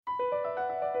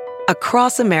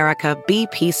Across America,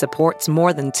 BP supports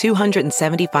more than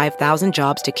 275,000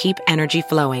 jobs to keep energy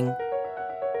flowing.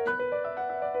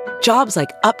 Jobs like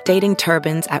updating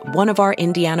turbines at one of our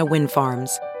Indiana wind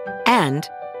farms and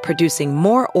producing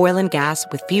more oil and gas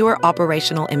with fewer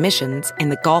operational emissions in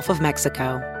the Gulf of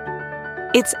Mexico.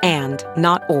 It's and,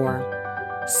 not or.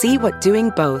 See what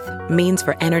doing both means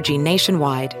for energy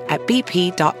nationwide at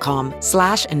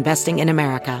bp.com/investing in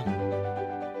America.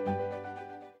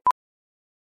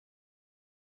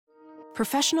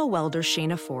 Professional welder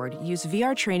Shayna Ford used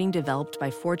VR training developed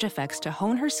by ForgeFX to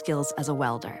hone her skills as a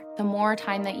welder. The more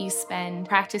time that you spend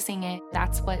practicing it,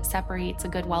 that's what separates a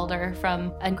good welder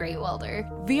from a great welder.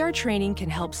 VR training can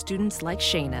help students like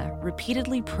Shayna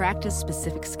repeatedly practice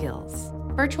specific skills.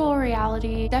 Virtual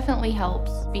reality definitely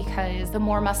helps because the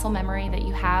more muscle memory that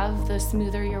you have, the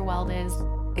smoother your weld is.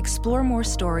 Explore more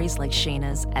stories like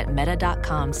Shayna's at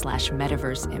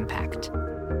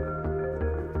meta.com/metaverseimpact.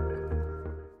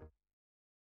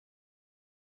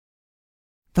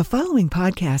 The following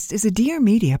podcast is a Dear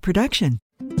Media production.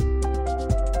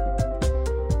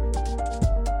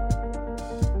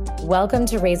 Welcome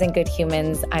to Raising Good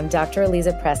Humans. I'm Dr.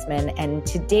 Eliza Pressman, and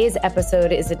today's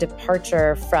episode is a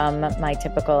departure from my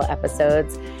typical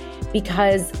episodes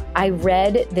because I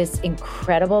read this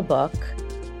incredible book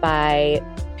by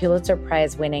Pulitzer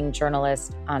Prize-winning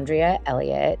journalist Andrea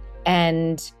Elliot,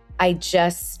 and I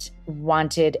just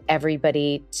wanted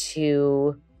everybody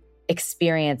to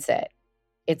experience it.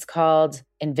 It's called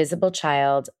Invisible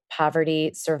Child: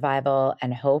 Poverty, Survival,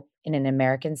 and Hope in an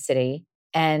American City.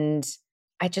 And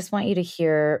I just want you to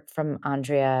hear from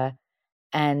Andrea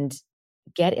and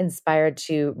get inspired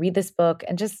to read this book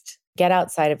and just get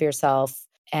outside of yourself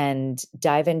and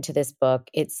dive into this book.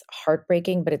 It's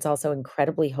heartbreaking, but it's also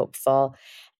incredibly hopeful.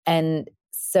 And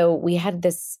so we had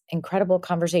this incredible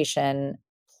conversation.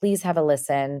 Please have a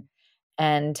listen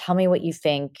and tell me what you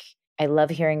think. I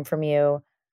love hearing from you.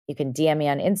 You can DM me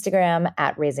on Instagram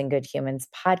at Raising Good Humans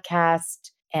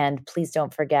Podcast. And please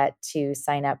don't forget to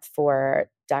sign up for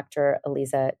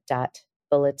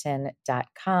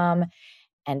dreliza.bulletin.com.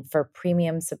 And for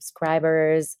premium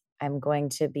subscribers, I'm going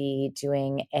to be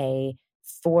doing a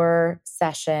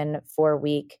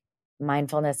 4-week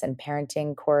mindfulness and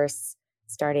parenting course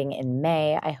starting in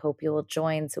May. I hope you will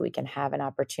join so we can have an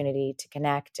opportunity to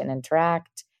connect and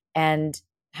interact. And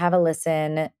have a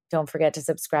listen. Don't forget to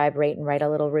subscribe, rate, and write a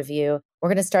little review. We're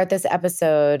going to start this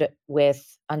episode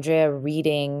with Andrea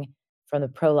reading from the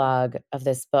prologue of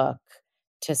this book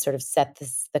to sort of set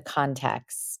the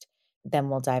context. Then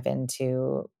we'll dive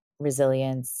into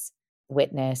resilience,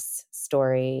 witness,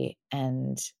 story,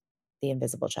 and the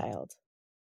invisible child.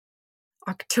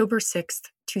 October 6th,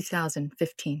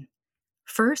 2015.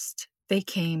 First, they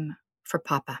came for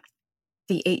Papa.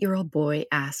 The 8-year-old boy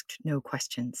asked no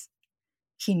questions.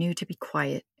 He knew to be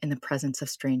quiet in the presence of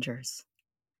strangers.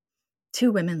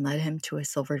 2 women led him to a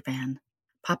silver van.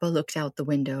 Papa looked out the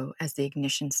window as the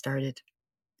ignition started.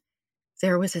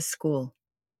 There was his school,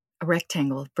 a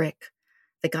rectangle of brick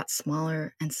that got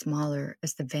smaller and smaller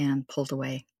as the van pulled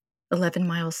away. 11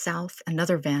 miles south,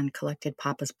 another van collected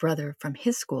Papa's brother from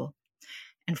his school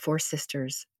and 4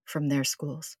 sisters from their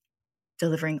schools,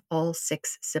 delivering all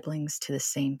 6 siblings to the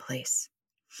same place,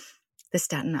 the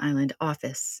Staten Island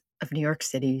office of New York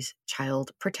City's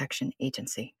Child Protection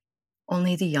Agency.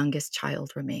 Only the youngest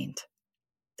child remained.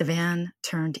 The van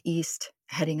turned east,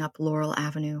 heading up Laurel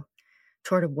Avenue,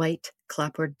 toward a white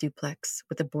clapboard duplex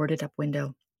with a boarded-up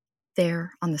window.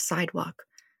 There, on the sidewalk,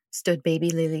 stood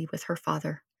baby Lily with her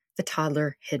father. The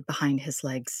toddler hid behind his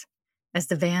legs. As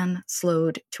the van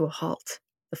slowed to a halt,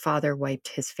 the father wiped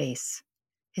his face.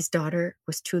 His daughter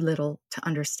was too little to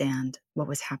understand what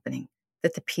was happening,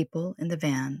 that the people in the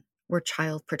van were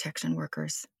child protection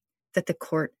workers, that the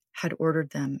court had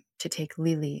ordered them to take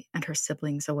Lily and her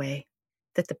siblings away,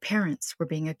 that the parents were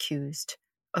being accused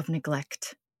of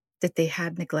neglect, that they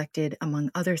had neglected, among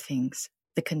other things,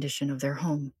 the condition of their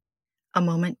home. A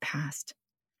moment passed.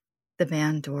 The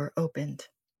van door opened.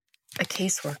 A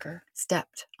caseworker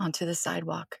stepped onto the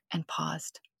sidewalk and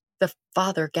paused. The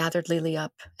father gathered Lily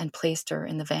up and placed her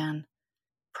in the van,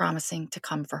 promising to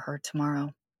come for her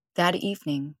tomorrow. That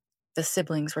evening, the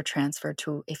siblings were transferred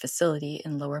to a facility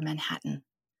in Lower Manhattan,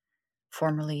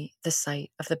 formerly the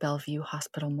site of the Bellevue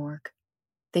Hospital morgue.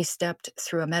 They stepped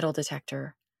through a metal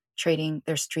detector, trading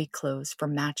their street clothes for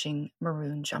matching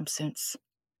maroon jumpsuits.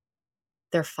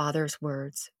 Their father's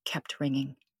words kept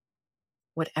ringing.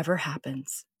 Whatever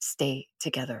happens, stay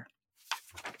together.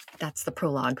 That's the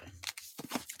prologue,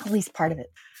 at least part of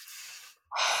it.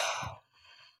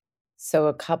 So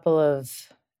a couple of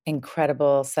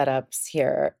incredible setups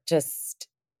here. Just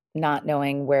not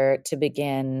knowing where to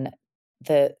begin,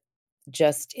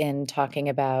 just in talking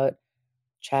about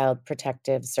child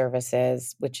protective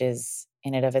services, which is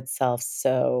in and of itself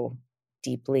so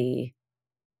deeply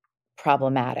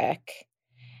problematic.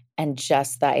 And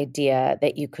just the idea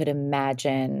that you could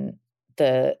imagine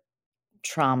the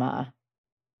trauma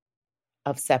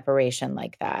of separation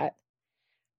like that,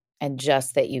 and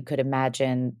just that you could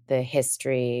imagine the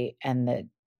history and the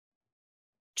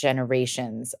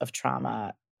generations of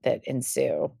trauma that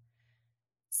ensue,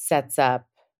 sets up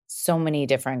so many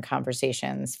different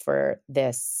conversations for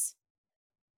this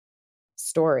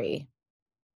story.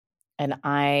 And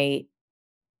I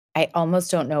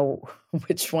almost don't know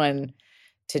which one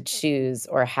to choose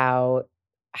or how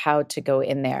to go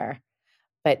in there.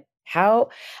 But how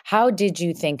did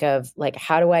you think of, like,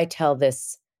 how do I tell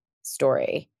this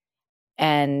story?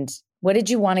 And what did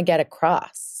you want to get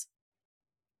across?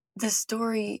 The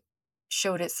story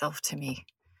showed itself to me.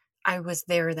 I was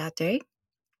there that day.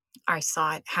 I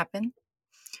saw it happen.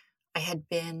 I had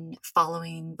been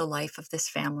following the life of this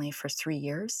family for 3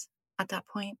 years at that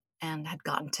point and had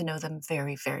gotten to know them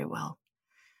very, very well.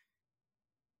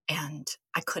 And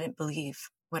I couldn't believe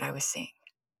what I was seeing.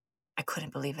 I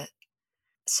couldn't believe it.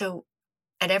 So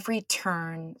at every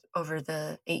turn over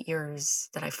the 8 years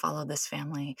that I followed this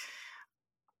family,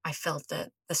 I felt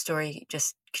that the story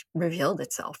just revealed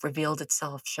itself,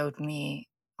 showed me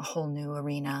a whole new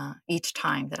arena each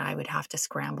time that I would have to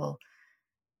scramble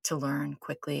to learn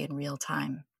quickly in real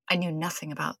time. I knew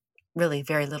nothing about, really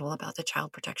very little about the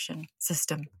child protection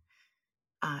system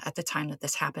at the time that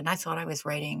this happened. I thought I was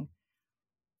writing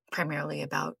primarily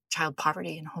about child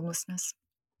poverty and homelessness.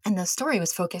 And the story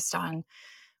was focused on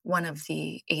one of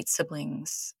the 8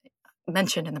 siblings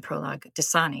mentioned in the prologue,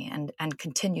 Dasani, and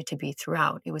continued to be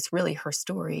throughout. It was really her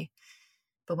story.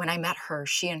 But when I met her,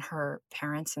 she and her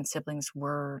parents and siblings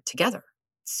were together.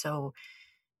 So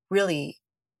really,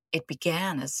 it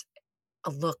began as a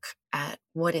look at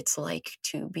what it's like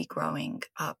to be growing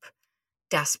up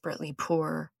desperately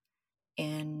poor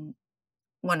in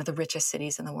one of the richest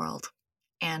cities in the world,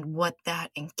 and what that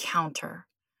encounter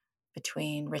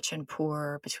between rich and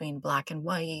poor, between black and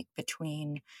white,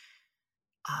 between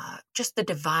just the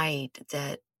divide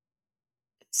that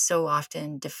so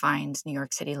often defines New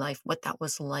York City life, what that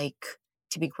was like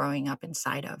to be growing up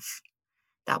inside of.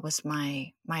 That was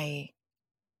my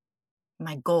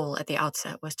goal at the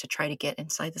outset, was to try to get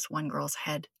inside this one girl's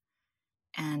head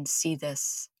and see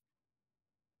this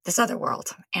other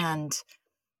world. And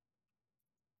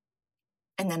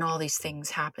then all these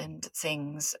things happened,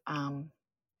 things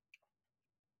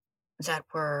that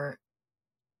were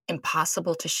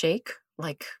impossible to shake,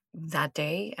 like that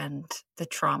day and the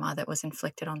trauma that was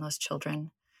inflicted on those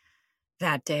children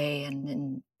that day and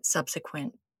in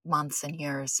subsequent months and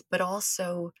years, but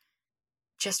also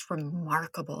just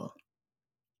remarkable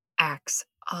acts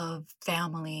of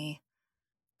family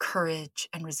courage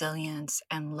and resilience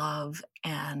and love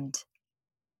and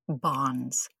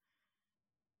bonds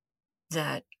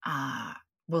that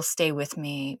will stay with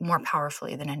me more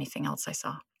powerfully than anything else I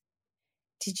saw.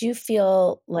 Did you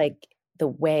feel like the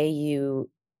way you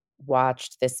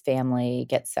watched this family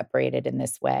get separated in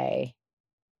this way,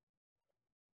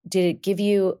 did it give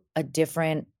you a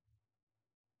different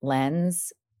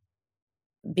lens?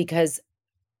 Because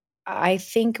I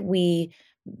think we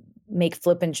make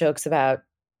flippant jokes about,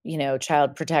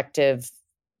 child protective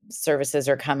services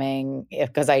are coming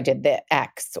because I did the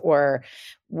X, or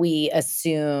we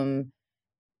assume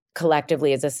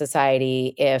collectively as a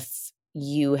society, if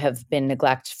you have been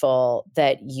neglectful,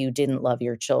 that you didn't love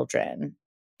your children.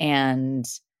 And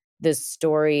the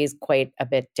story is quite a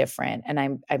bit different. And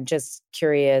I'm just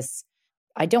curious.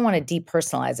 I don't want to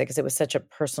depersonalize it because it was such a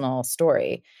personal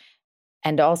story.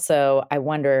 And also, I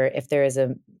wonder if there is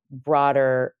a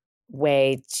broader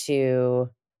way to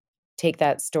take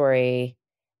that story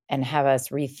and have us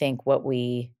rethink what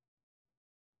we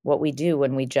do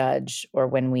when we judge, or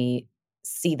when we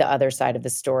see the other side of the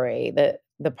story,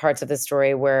 the parts of the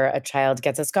story where a child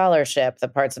gets a scholarship, the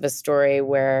parts of a story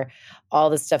where all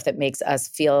the stuff that makes us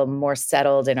feel more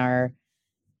settled in our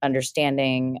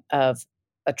understanding of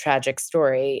a tragic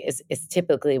story is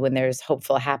typically when there's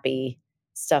hopeful, happy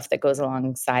stuff that goes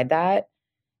alongside that.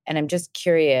 And I'm just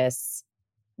curious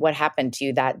what happened to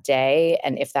you that day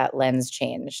and if that lens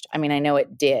changed. I mean, I know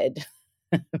it did,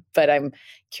 but I'm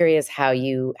curious how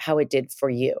it did for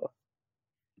you.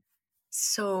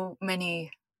 So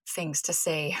many things to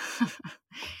say.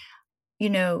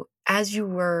 As you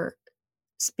were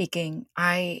speaking,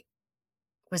 I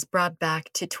was brought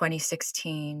back to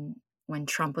 2016 when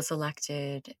Trump was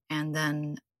elected, and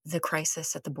then the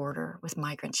crisis at the border with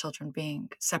migrant children being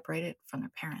separated from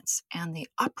their parents, and the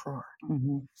uproar,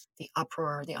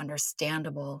 the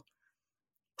understandable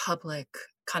public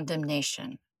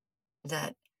condemnation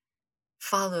that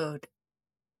followed,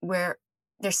 where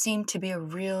there seemed to be a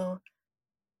real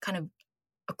kind of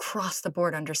across the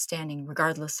board understanding,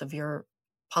 regardless of your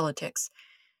politics,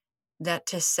 that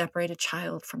to separate a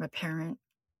child from a parent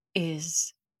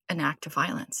is an act of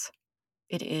violence.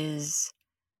 It is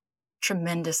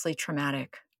tremendously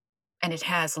traumatic, and it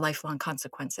has lifelong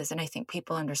consequences. And I think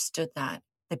people understood that,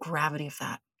 the gravity of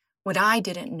that. What I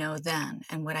didn't know then,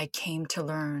 and what I came to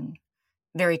learn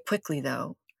very quickly,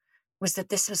 though, was that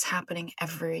this was happening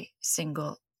every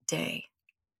single day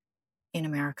in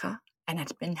America, and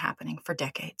it's been happening for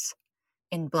decades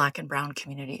in Black and Brown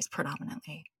communities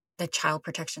predominantly. The child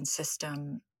protection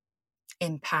system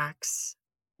impacts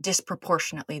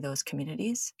disproportionately those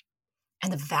communities,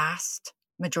 and the vast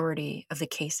majority of the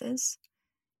cases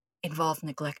involve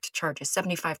neglect charges,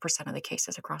 75% of the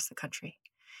cases across the country.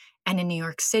 And in New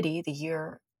York City, the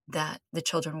year that the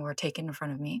children were taken in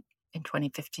front of me in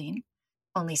 2015,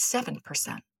 only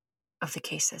 7% of the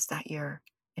cases that year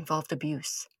involved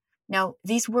abuse. Now,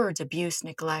 these words, abuse,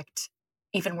 neglect,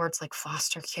 even words like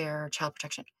foster care, child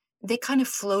protection, they kind of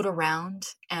float around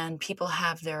and people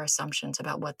have their assumptions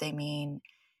about what they mean.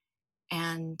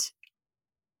 And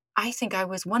I think I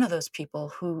was one of those people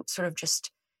who sort of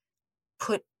just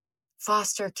put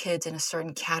foster kids in a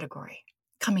certain category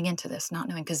coming into this, not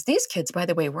knowing, because these kids, by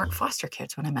the way, weren't foster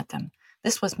kids when I met them.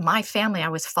 This was my family I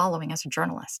was following as a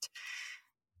journalist.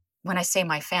 When I say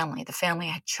my family, the family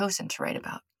I had chosen to write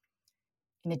about,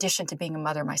 in addition to being a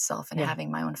mother myself and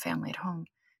having my own family at home.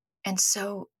 And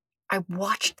so I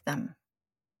watched them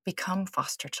become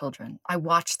foster children. I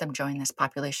watched them join this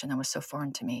population that was so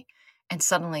foreign to me. And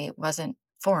suddenly it wasn't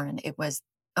foreign. It was,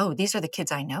 oh, these are the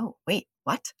kids I know. Wait,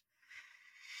 what?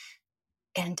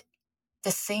 And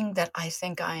the thing that I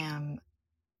think I am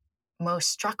most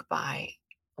struck by,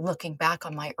 looking back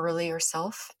on my earlier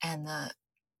self and the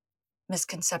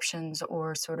misconceptions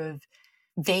or sort of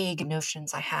vague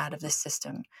notions I had of this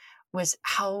system, was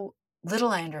how little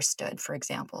I understood, for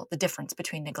example, the difference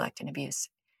between neglect and abuse.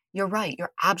 You're right.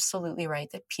 You're absolutely right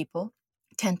that people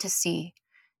tend to see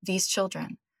these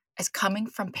children as coming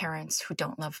from parents who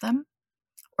don't love them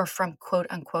or from quote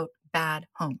unquote bad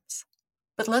homes.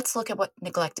 But let's look at what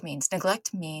neglect means.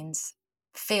 Neglect means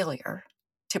failure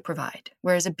to provide,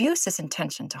 whereas abuse is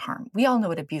intention to harm. We all know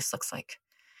what abuse looks like.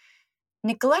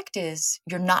 Neglect is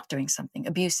you're not doing something.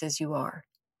 Abuse is you are.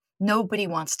 Nobody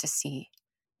wants to see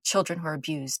children who are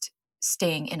abused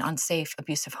staying in unsafe,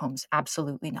 abusive homes.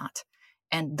 Absolutely not.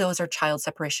 And those are child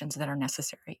separations that are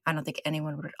necessary. I don't think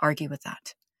anyone would argue with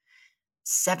that.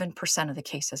 7% of the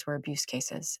cases were abuse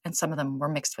cases, and some of them were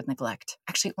mixed with neglect.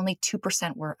 Actually, only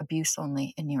 2% were abuse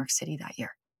only in New York City that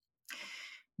year.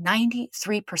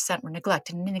 93% were neglect.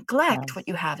 And in neglect, what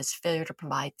you have is failure to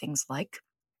provide things like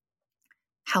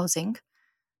housing,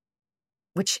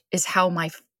 which is how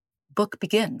my book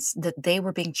begins, that they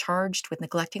were being charged with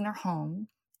neglecting their home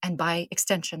and by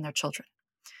extension, their children.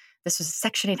 This was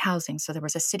Section 8 housing. So there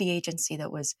was a city agency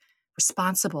that was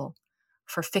responsible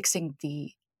for fixing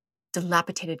the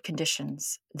dilapidated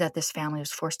conditions that this family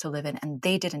was forced to live in, and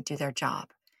they didn't do their job.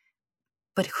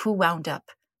 But who wound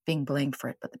up being blamed for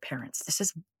it but the parents? This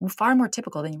is far more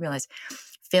typical than you realize.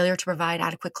 Failure to provide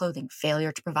adequate clothing,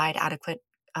 failure to provide adequate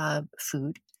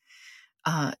food.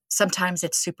 Sometimes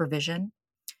it's supervision.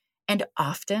 And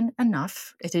often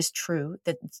enough, it is true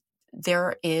that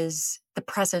there is the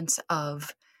presence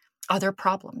of other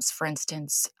problems, for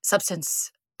instance,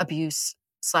 substance abuse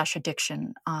 /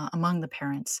 addiction among the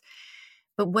parents.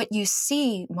 But what you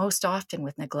see most often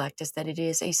with neglect is that it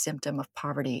is a symptom of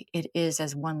poverty. It is,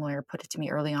 as one lawyer put it to me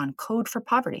early on, code for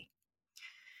poverty.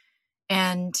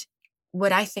 And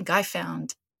what I think I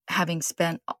found, having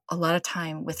spent a lot of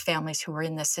time with families who were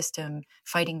in the system,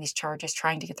 fighting these charges,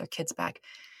 trying to get their kids back,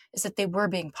 is that they were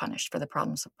being punished for the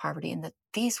problems of poverty, and that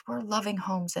these were loving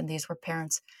homes and these were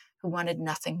parents who wanted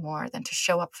nothing more than to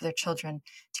show up for their children,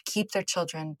 to keep their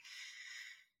children.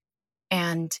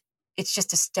 And it's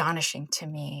just astonishing to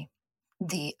me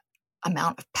the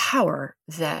amount of power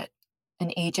that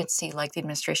an agency like the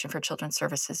Administration for Children's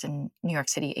Services in New York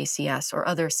City, ACS, or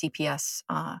other CPS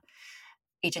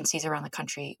agencies around the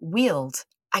country wield.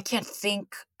 I can't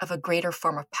think of a greater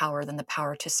form of power than the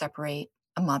power to separate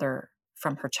a mother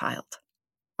from her child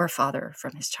or a father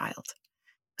from his child.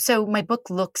 So my book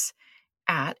looks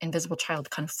at Invisible Child,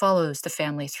 kind of follows the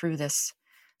family through this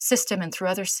system and through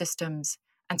other systems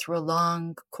and through a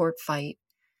long court fight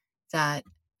that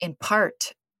in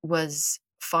part was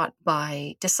fought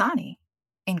by Dasani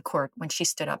in court when she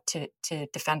stood up to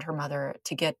defend her mother,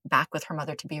 to get back with her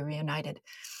mother, to be reunited.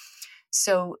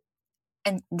 So,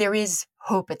 and there is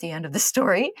hope at the end of the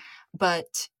story,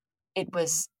 but it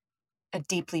was a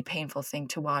deeply painful thing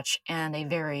to watch and a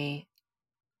very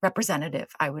representative,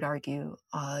 I would argue,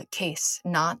 case,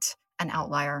 not an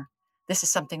outlier. This is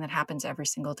something that happens every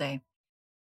single day.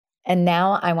 And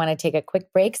now I want to take a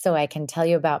quick break so I can tell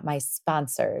you about my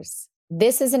sponsors.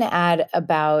 This is an ad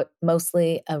about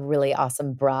mostly a really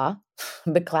awesome bra,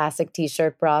 the classic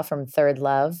t-shirt bra from Third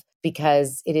Love,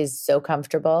 because it is so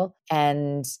comfortable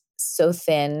and so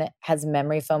thin, has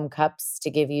memory foam cups to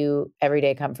give you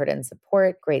everyday comfort and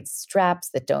support, great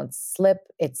straps that don't slip.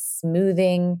 It's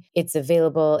smoothing. It's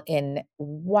available in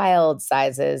wild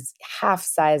sizes, half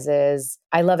sizes.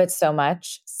 I love it so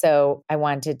much. So I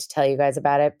wanted to tell you guys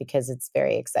about it because it's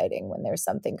very exciting when there's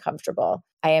something comfortable.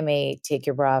 I am a take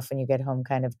your bra off when you get home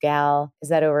kind of gal. Is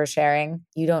that oversharing?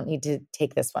 You don't need to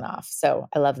take this one off. So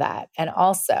I love that. And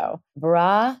also,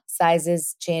 bra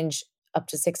sizes change up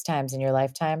to 6 times in your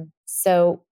lifetime.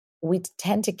 So we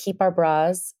tend to keep our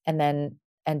bras and then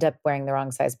end up wearing the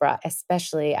wrong size bra,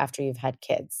 especially after you've had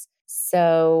kids.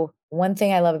 So one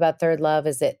thing I love about Third Love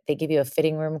is that they give you a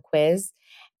fitting room quiz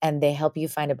and they help you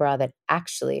find a bra that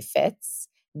actually fits.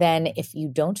 Then if you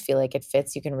don't feel like it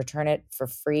fits, you can return it for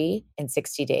free in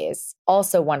 60 days.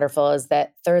 Also wonderful is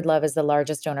that Third Love is the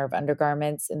largest donor of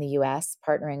undergarments in the US,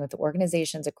 partnering with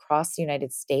organizations across the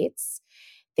United States.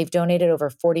 They've donated over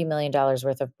 $40 million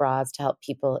worth of bras to help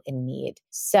people in need.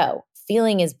 So,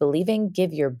 feeling is believing.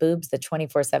 Give your boobs the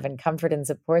 24/7 comfort and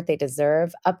support they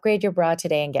deserve. Upgrade your bra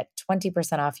today and get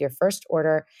 20% off your first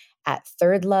order at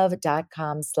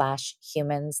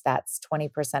thirdlove.com/humans. That's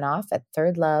 20% off at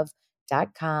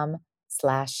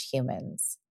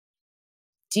thirdlove.com/humans.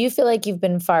 Do you feel like you've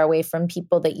been far away from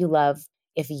people that you love?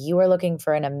 If you are looking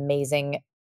for an amazing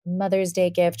Mother's Day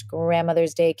gift,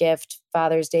 Grandmother's Day gift,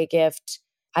 Father's Day gift,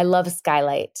 I love a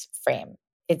Skylight frame.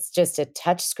 It's just a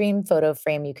touchscreen photo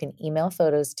frame you can email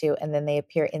photos to, and then they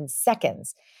appear in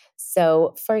seconds.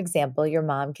 So, for example, your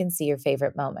mom can see your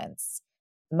favorite moments.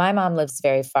 My mom lives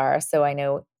very far, so I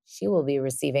know she will be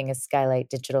receiving a Skylight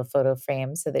digital photo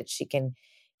frame so that she can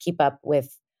keep up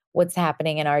with what's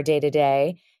happening in our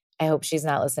day-to-day. I hope she's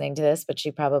not listening to this, but she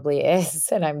probably is,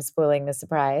 and I'm spoiling the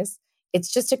surprise.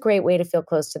 It's just a great way to feel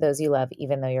close to those you love,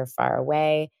 even though you're far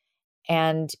away.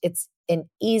 And it's an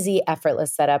easy,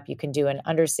 effortless setup you can do in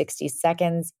under 60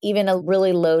 seconds. Even a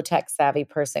really low tech savvy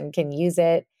person can use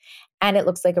it. And it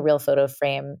looks like a real photo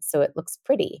frame, so it looks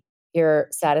pretty. Your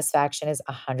satisfaction is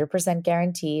 100%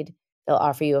 guaranteed. They'll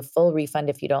offer you a full refund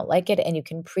if you don't like it, and you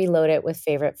can preload it with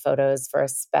favorite photos for a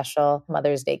special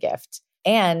Mother's Day gift.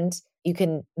 And you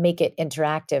can make it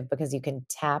interactive because you can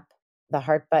tap the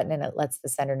heart button and it lets the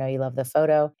sender know you love the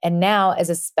photo. And now, as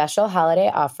a special holiday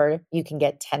offer, you can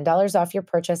get $10 off your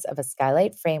purchase of a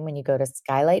Skylight frame when you go to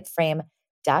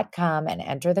skylightframe.com and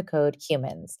enter the code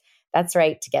HUMANS. That's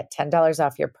right. To get $10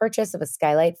 off your purchase of a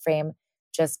Skylight frame,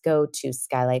 just go to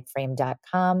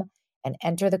skylightframe.com and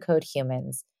enter the code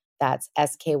HUMANS. That's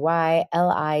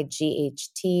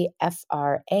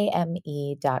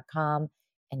SKYLIGHTFRAME.com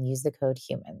and use the code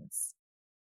HUMANS.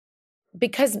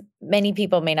 Because many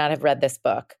people may not have read this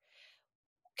book,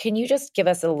 can you just give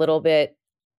us a little bit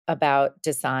about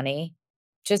Dasani?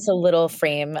 Just a little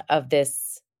frame of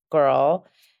this girl,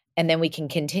 and then we can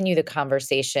continue the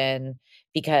conversation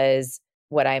because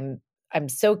what I'm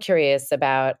so curious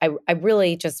about, I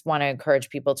really just want to encourage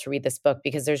people to read this book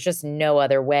because there's just no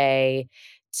other way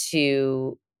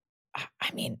to,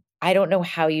 I mean, I don't know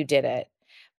how you did it,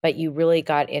 but you really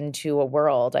got into a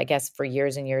world, I guess, for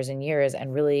years and years and years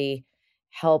and really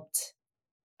helped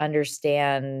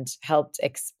understand, helped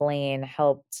explain,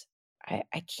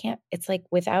 I can't, it's like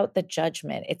without the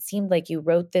judgment. It seemed like you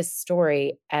wrote this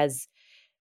story as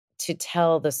to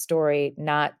tell the story,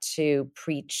 not to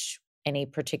preach any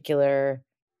particular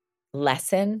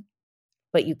lesson,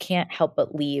 but you can't help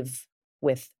but leave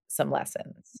with some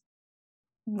lessons.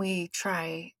 We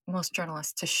try, most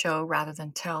journalists, to show rather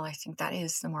than tell. I think that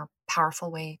is the more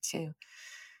powerful way to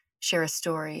share a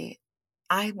story.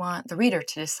 I want the reader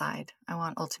to decide. I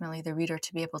want ultimately the reader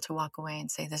to be able to walk away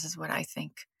and say, this is what I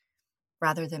think,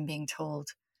 rather than being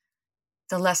told.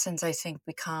 The lessons, I think,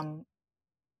 become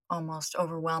almost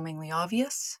overwhelmingly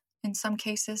obvious in some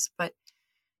cases, but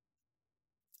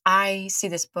I see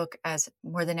this book as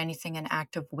more than anything an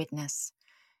act of witness.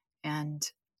 And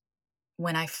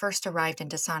when I first arrived in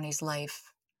Dasani's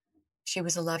life, she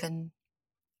was 11.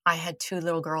 I had 2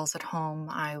 little girls at home.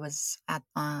 I was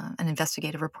an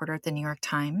investigative reporter at the New York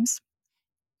Times,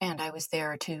 and I was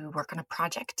there to work on a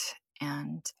project.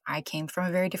 And I came from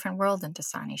a very different world than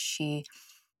Dasani. She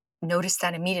noticed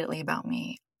that immediately about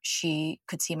me. She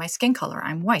could see my skin color.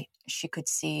 I'm white. She could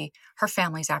see her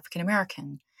family's African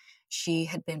American. She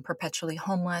had been perpetually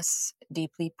homeless,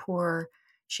 deeply poor.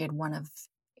 She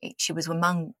was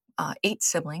among 8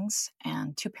 siblings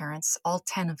and 2 parents, all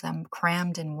 10 of them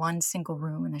crammed in one single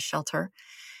room in a shelter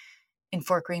in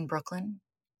Fort Greene, Brooklyn.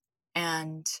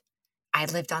 And I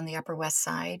lived on the Upper West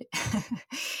Side.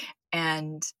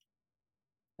 And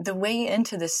the way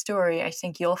into this story, I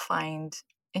think you'll find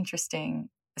interesting,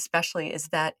 especially, is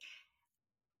that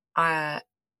I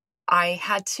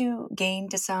had to gain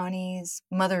Dasani's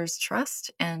mother's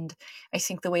trust. And I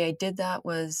think the way I did that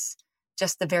was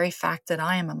just the very fact that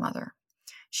I am a mother.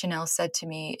 Chanel said to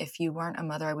me, if you weren't a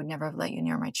mother, I would never have let you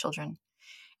near my children.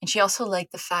 And she also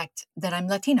liked the fact that I'm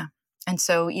Latina. And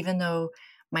so even though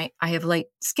I have light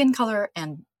skin color,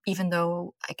 and even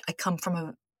though I come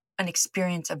from an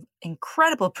experience of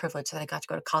incredible privilege, that I got to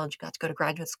go to college, got to go to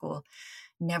graduate school,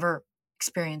 never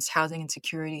experienced housing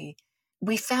insecurity,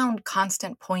 we found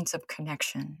constant points of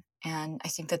connection. And I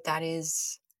think that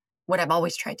is what I've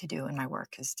always tried to do in my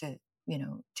work, is to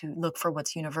look for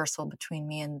what's universal between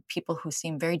me and people who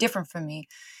seem very different from me,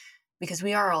 because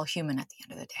we are all human at the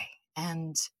end of the day.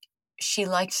 And she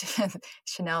liked,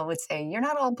 Chanel would say, you're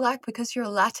not all Black because you're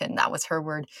Latin. That was her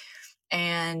word.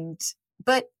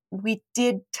 But we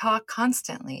did talk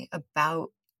constantly about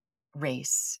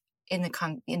race in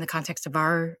the context of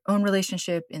our own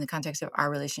relationship, in the context of our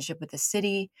relationship with the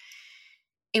city.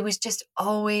 It was just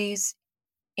always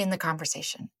in the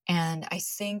conversation. And I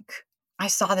think I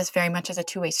saw this very much as a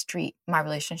two-way street, my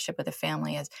relationship with the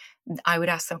family, as I would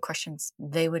ask them questions,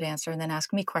 they would answer, and then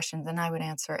ask me questions, and I would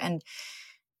answer. And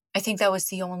I think that was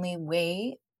the only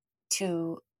way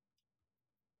to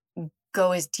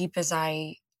go as deep as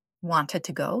I wanted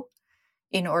to go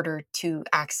in order to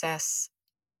access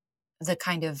the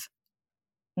kind of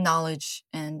knowledge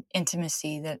and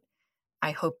intimacy that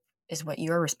I hope is what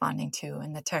you're responding to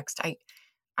in the text.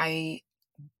 I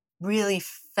really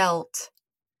felt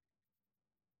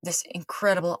this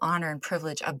incredible honor and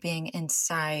privilege of being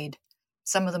inside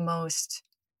some of the most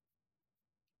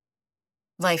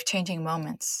life-changing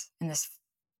moments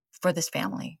for this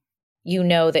family. You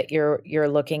know that you're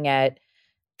looking at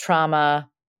trauma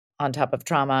on top of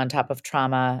trauma on top of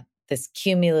trauma, this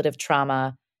cumulative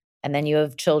trauma, and then you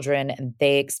have children and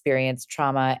they experience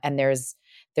trauma, and there's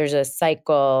a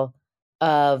cycle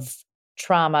of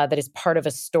trauma that is part of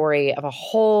a story of a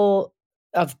whole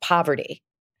of poverty.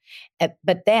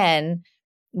 But then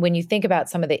when you think about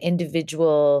some of the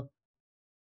individual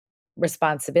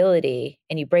responsibility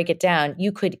and you break it down,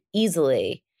 you could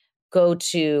easily go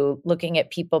to looking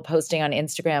at people posting on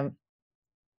Instagram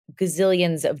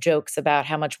gazillions of jokes about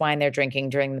how much wine they're drinking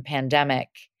during the pandemic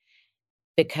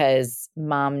because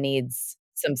mom needs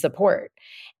some support.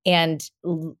 And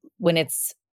when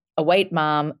it's a white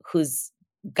mom who's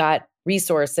got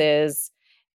resources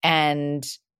and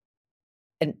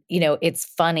it's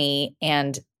funny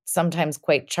and sometimes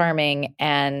quite charming,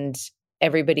 and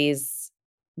everybody's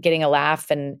getting a laugh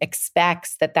and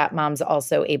expects that mom's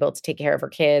also able to take care of her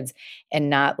kids and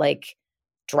not like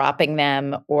dropping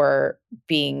them or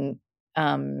being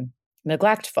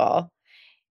neglectful.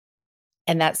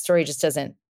 And that story just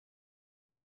doesn't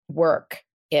work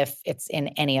if it's in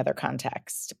any other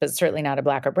context, but certainly not a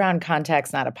Black or brown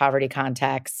context, not a poverty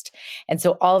context. And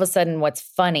so all of a sudden, what's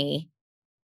funny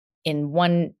in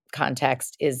one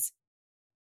context is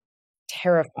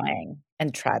terrifying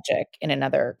and tragic in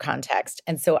another context.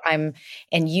 And so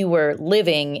you were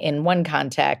living in one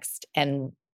context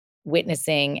and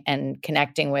witnessing and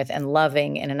connecting with and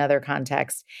loving in another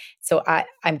context. So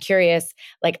I'm curious,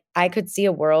 like I could see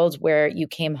a world where you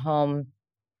came home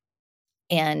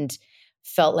and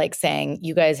felt like saying,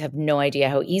 you guys have no idea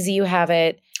how easy you have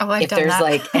it. Oh, I've done there's that.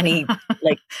 like any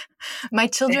like my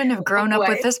children have grown up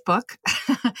with this book.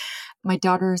 My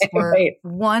daughters were Right.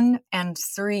 1 and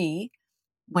 3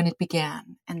 when it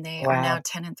began, and they are now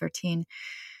 10 and 13.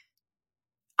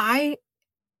 I,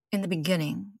 in the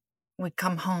beginning, would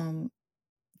come home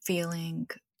feeling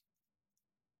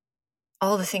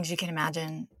all the things you can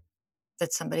imagine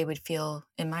that somebody would feel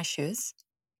in my shoes.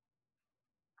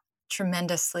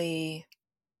 Tremendously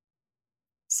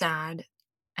sad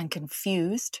and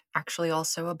confused, actually,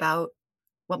 also about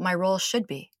what my role should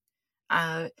be.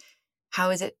 How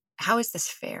is this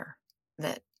fair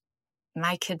that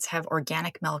my kids have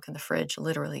organic milk in the fridge,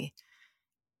 literally,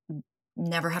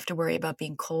 never have to worry about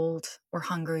being cold or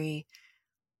hungry,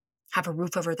 have a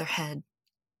roof over their head?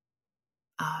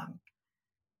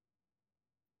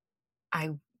 I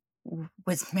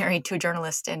was married to a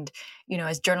journalist, and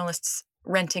as journalists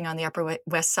renting on the Upper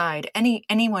West Side,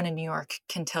 anyone in New York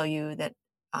can tell you that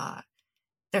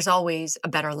there's always a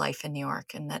better life in New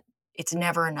York, and that it's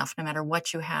never enough, no matter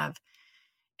what you have.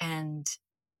 And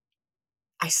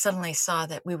I suddenly saw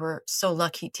that we were so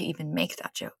lucky to even make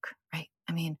that joke, right?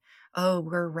 I mean, oh,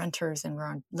 we're renters and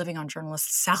we're living on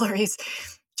journalists' salaries,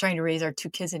 trying to raise our 2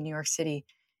 kids in New York City,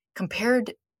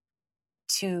 compared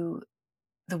to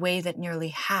the way that nearly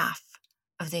half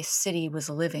of this city was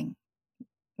living,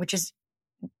 which is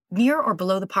near or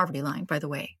below the poverty line, by the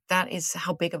way. That is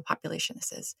how big of a population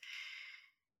this is.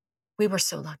 We were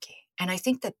so lucky. And I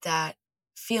think that that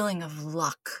feeling of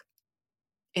luck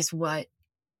is what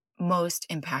most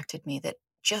impacted me, that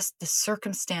just the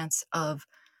circumstance of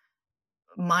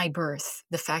my birth,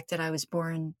 the fact that I was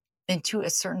born into a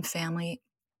certain family,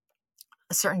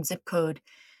 a certain zip code,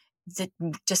 that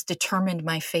just determined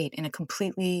my fate in a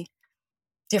completely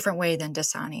different way than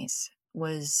Dasani's,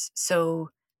 was so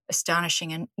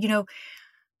astonishing. And,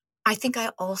 I think I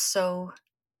also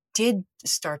did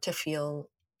start to feel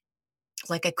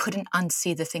like I couldn't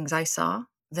unsee the things I saw,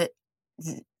 that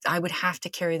I would have to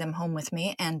carry them home with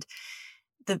me. And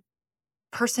the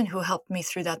person who helped me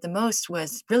through that the most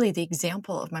was really the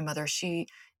example of my mother. She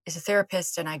is a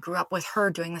therapist, and I grew up with her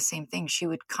doing the same thing. She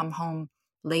would come home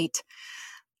late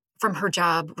from her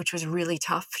job, which was really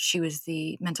tough. She was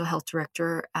the mental health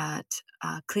director at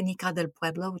Clínica del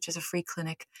Pueblo, which is a free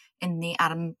clinic in the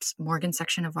Adams Morgan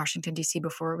section of Washington, D.C.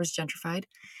 before it was gentrified.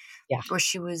 Yeah. Where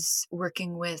she was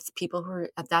working with people who were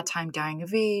at that time dying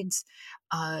of AIDS,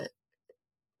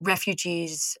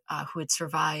 refugees who had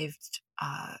survived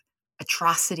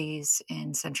atrocities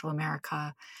in Central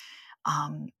America.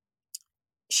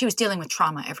 She was dealing with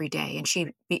trauma every day, and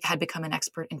she had become an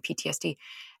expert in PTSD.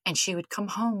 And she would come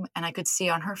home, and I could see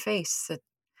on her face that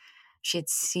she had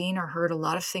seen or heard a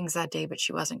lot of things that day, but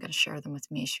she wasn't going to share them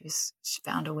with me. She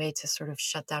found a way to sort of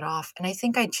shut that off. And I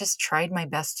think I just tried my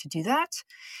best to do that.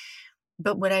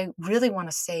 But what I really want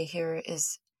to say here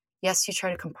is, yes, you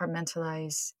try to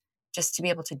compartmentalize just to be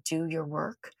able to do your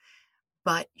work,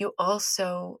 but you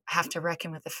also have to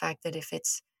reckon with the fact that if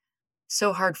it's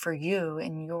so hard for you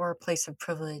in your place of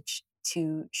privilege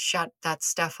to shut that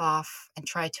stuff off and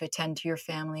try to attend to your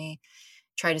family,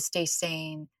 try to stay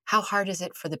sane, how hard is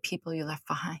it for the people you left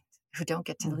behind who don't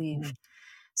get to leave?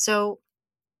 So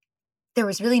there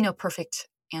was really no perfect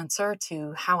answer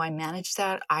to how I managed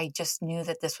that. I just knew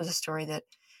that this was a story that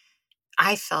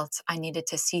I felt I needed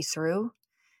to see through.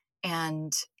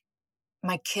 And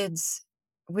my kids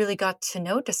really got to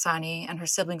know Dasani and her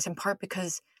siblings in part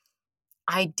because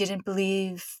I didn't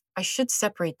believe I should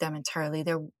separate them entirely.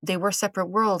 They were separate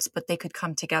worlds, but they could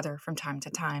come together from time to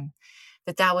time.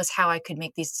 That was how I could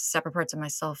make these separate parts of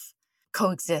myself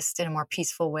coexist in a more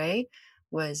peaceful way,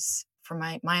 was for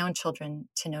my own children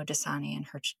to know Dasani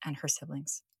and her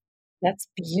siblings. That's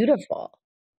beautiful.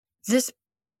 This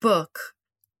book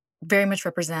very much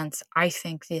represents, I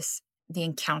think, the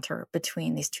encounter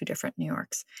between these two different New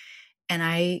Yorks. And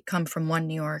I come from one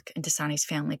New York, and Dasani's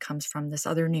family comes from this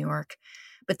other New York,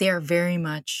 but they are very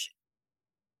much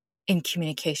in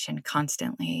communication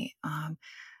constantly,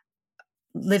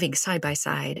 living side by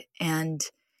side. And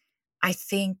I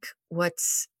think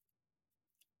what's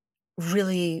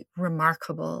really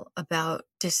remarkable about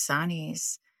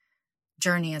Dasani's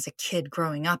journey as a kid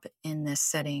growing up in this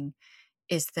setting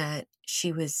is that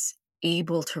she was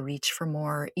able to reach for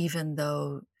more, even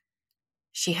though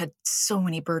she had so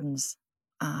many burdens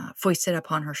foisted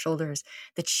upon her shoulders,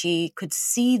 that she could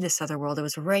see this other world that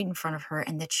was right in front of her,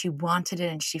 and that she wanted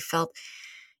it, and she felt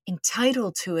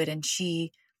entitled to it. And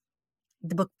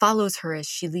the book follows her as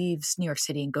she leaves New York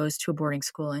City and goes to a boarding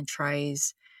school and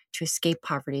tries to escape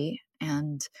poverty,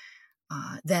 and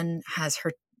then has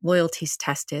her loyalties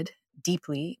tested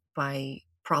deeply by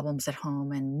problems at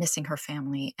home and missing her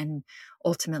family, and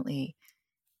ultimately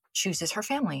chooses her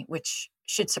family, which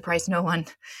should surprise no one.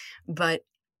 But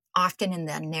often in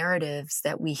the narratives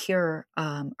that we hear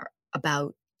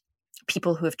about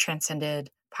people who have transcended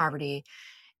poverty,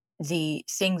 the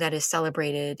thing that is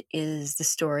celebrated is the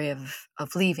story of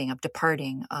leaving, of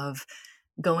departing, of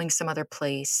going some other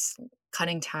place,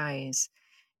 cutting ties,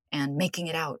 and making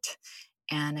it out.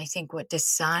 And I think what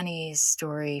Dasani's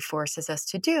story forces us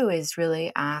to do is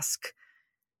really ask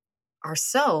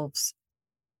ourselves,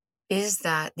 is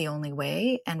that the only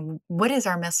way? And what is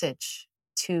our message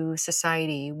to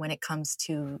society when it comes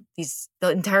to the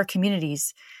entire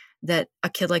communities that a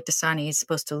kid like Dasani is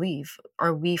supposed to leave?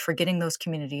 Are we forgetting those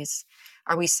communities?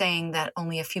 Are we saying that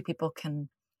only a few people can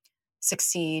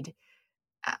succeed?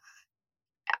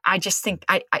 I just think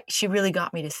she really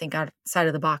got me to think outside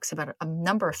of the box about a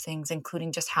number of things,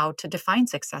 including just how to define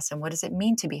success and what does it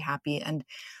mean to be happy, and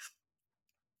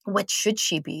what should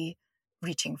she be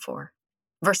reaching for.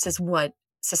 versus what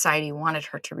society wanted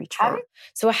her to reach for.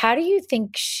 So how do you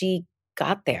think she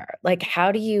got there? Like,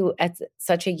 how do you, at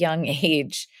such a young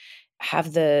age,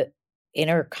 have the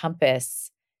inner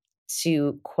compass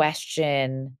to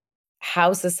question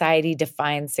how society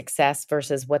defines success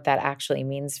versus what that actually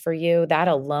means for you? That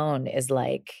alone is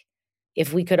like,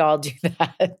 if we could all do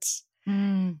that,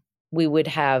 we would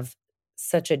have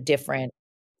such a different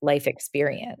life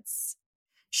experience.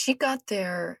 She got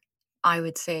there, I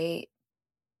would say,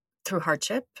 through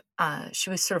hardship. She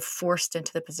was sort of forced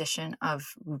into the position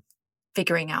of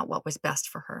figuring out what was best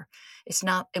for her.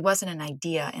 It wasn't an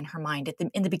idea in her mind.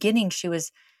 In the beginning, she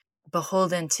was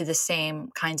beholden to the same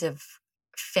kinds of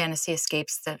fantasy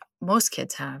escapes that most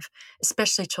kids have,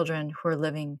 especially children who are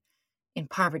living in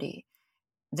poverty.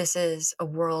 This is a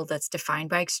world that's defined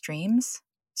by extremes.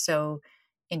 So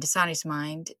in Dasani's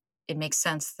mind, it makes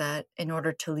sense that in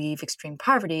order to leave extreme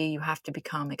poverty, you have to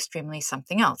become extremely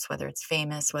something else, whether it's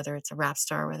famous, whether it's a rap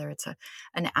star, whether it's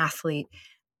an athlete,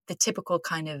 the typical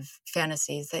kind of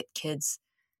fantasies that kids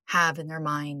have in their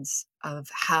minds of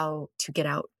how to get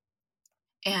out.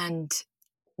 And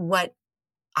what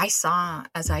I saw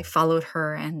as I followed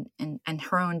her and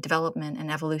her own development and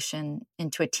evolution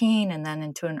into a teen and then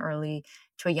into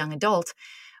a young adult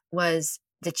was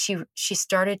that she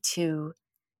started to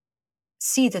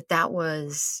see that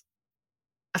was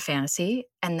a fantasy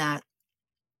and that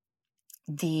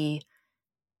the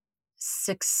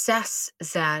success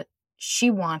that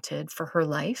she wanted for her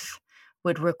life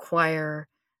would require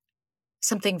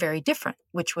something very different,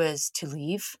 which was to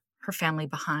leave her family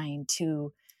behind,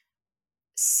 to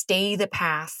stay the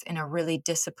path in a really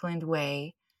disciplined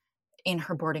way in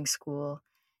her boarding school,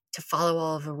 to follow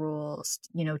all of the rules,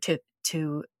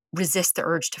 to resist the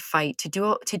urge to fight, to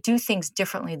do things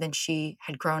differently than she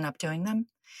had grown up doing them.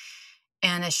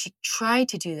 And as she tried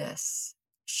to do this,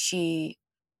 she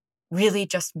really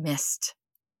just missed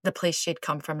the place she had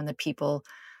come from and the people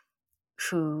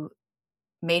who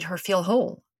made her feel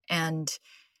whole. And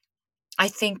I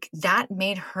think that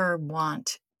made her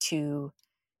want to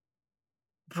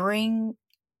bring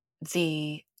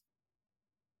the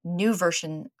new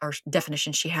version or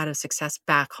definition she had of success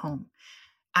back home.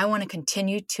 I want to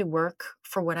continue to work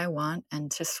for what I want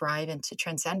and to thrive and to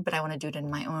transcend, but I want to do it in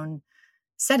my own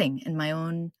setting, in my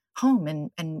own home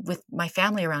and with my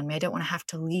family around me. I don't want to have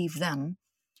to leave them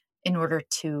in order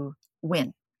to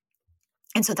win.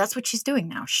 And so that's what she's doing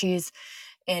now. She's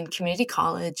in community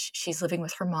college. She's living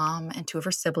with her mom and two of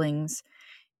her siblings,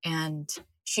 and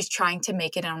she's trying to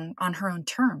make it on her own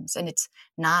terms. And it's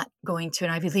not going to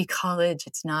an Ivy League college.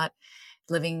 It's not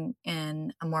living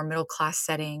in a more middle-class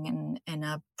setting and in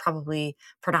a probably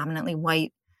predominantly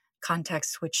white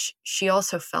context, which she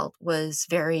also felt was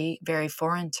very, very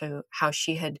foreign to how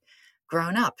she had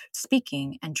grown up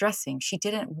speaking and dressing. She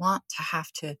didn't want to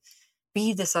have to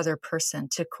be this other person,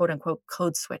 to quote unquote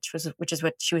code switch, which is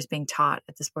what she was being taught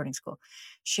at this boarding school.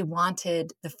 She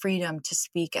wanted the freedom to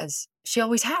speak as she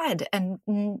always had and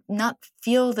not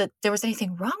feel that there was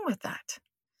anything wrong with that.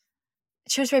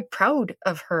 She was very proud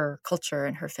of her culture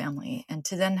and her family, and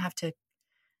to then have to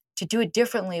do it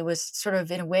differently was sort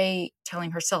of in a way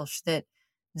telling herself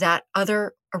that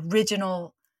other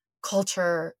original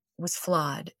culture was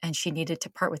flawed and she needed to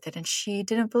part with it. And she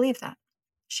didn't believe that.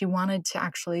 She wanted to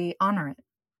actually honor it.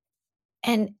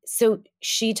 And so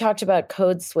she talked about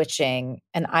code switching,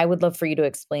 and I would love for you to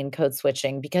explain code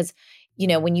switching because,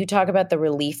 when you talk about the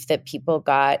relief that people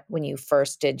got when you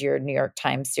first did your New York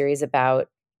Times series about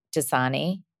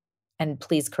Dasani, and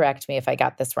please correct me if I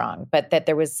got this wrong, but that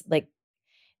there was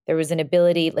an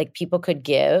ability, like people could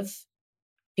give,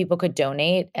 people could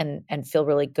donate and feel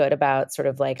really good about sort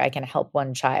of like, I can help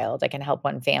one child, I can help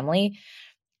one family,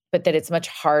 but that it's much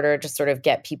harder to sort of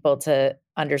get people to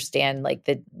understand like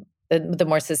the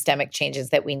more systemic changes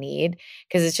that we need,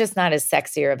 because it's just not as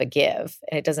sexier of a give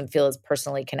and it doesn't feel as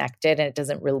personally connected and it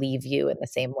doesn't relieve you in the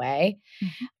same way.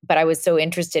 Mm-hmm. But I was so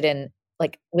interested in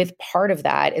like with part of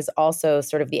that is also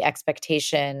sort of the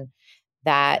expectation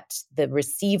that the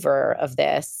receiver of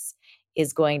this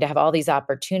is going to have all these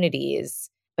opportunities,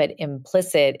 but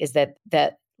implicit is that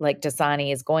like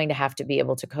Dasani is going to have to be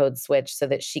able to code switch so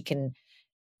that she can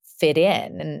fit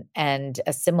in and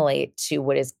assimilate to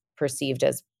what is perceived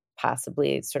as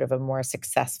possibly sort of a more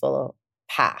successful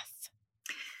path.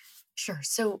 Sure.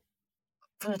 So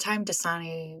from the time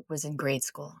Dasani was in grade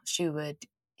school, she would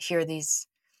hear these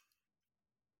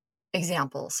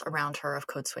examples around her of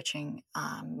code switching,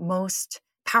 most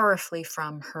powerfully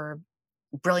from her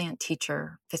brilliant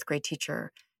teacher, fifth grade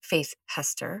teacher, Faith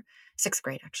Hester, sixth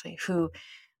grade actually, who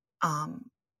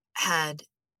had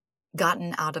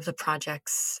gotten out of the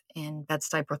projects in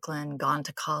Bed-Stuy, Brooklyn, gone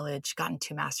to college, gotten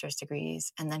 2 master's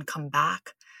degrees, and then come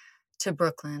back to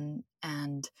Brooklyn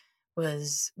and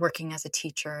was working as a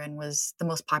teacher and was the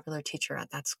most popular teacher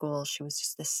at that school. She was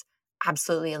just this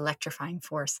absolutely electrifying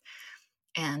force.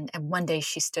 And one day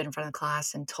she stood in front of the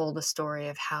class and told the story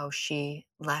of how she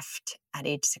left at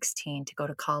age 16 to go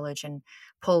to college and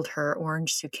pulled her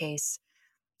orange suitcase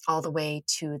all the way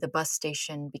to the bus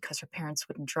station because her parents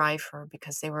wouldn't drive her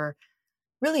because they were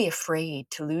really afraid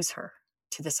to lose her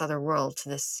to this other world, to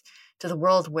the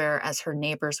world where, as her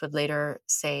neighbors would later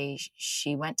say,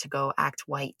 she went to go act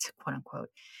white, quote unquote.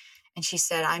 And she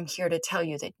said, I'm here to tell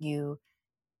you that you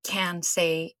can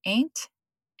say ain't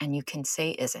and you can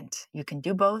say isn't. You can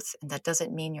do both. And that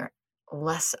doesn't mean you're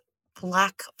less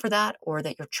Black for that or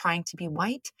that you're trying to be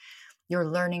white. You're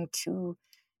learning to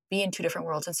be in two different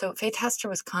worlds. And so Faith Hester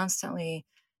was constantly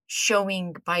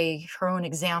showing by her own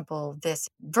example this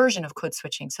version of code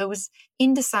switching. So it was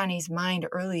in Dasani's mind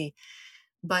early,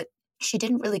 but she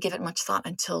didn't really give it much thought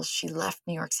until she left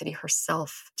New York City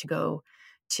herself to go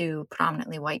to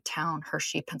predominantly white town,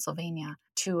 Hershey, Pennsylvania,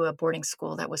 to a boarding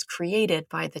school that was created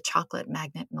by the chocolate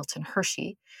magnate Milton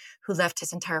Hershey, who left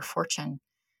his entire fortune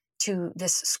to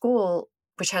this school,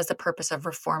 which has the purpose of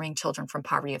reforming children from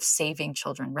poverty, of saving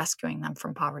children, rescuing them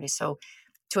from poverty. So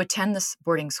to attend this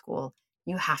boarding school,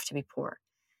 you have to be poor.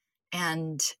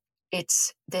 And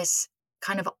it's this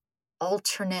kind of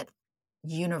alternate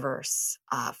universe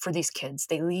for these kids.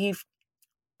 They leave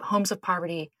homes of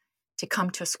poverty to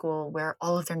come to a school where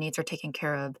all of their needs are taken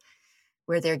care of,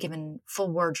 where they're given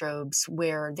full wardrobes,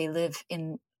 where they live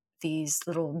in these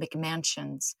little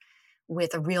McMansions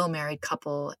with a real married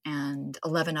couple and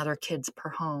 11 other kids per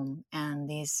home. And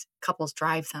these couples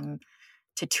drive them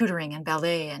to tutoring and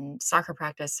ballet and soccer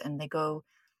practice, and they go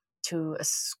to a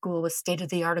school with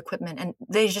state-of-the-art equipment, and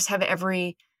they just have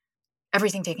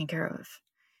everything taken care of.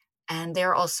 And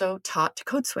they're also taught to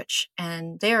code switch.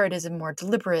 And there it is a more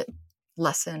deliberate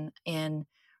lesson in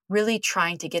really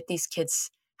trying to get these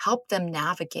kids, help them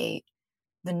navigate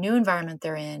the new environment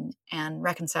they're in and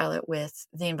reconcile it with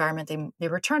the environment they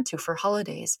return to for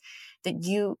holidays. That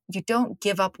you don't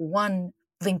give up one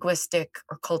linguistic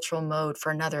or cultural mode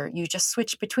for another. You just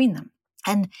switch between them.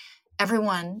 And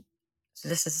everyone,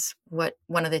 this is what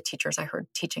one of the teachers I heard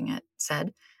teaching it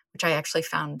said, which I actually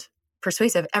found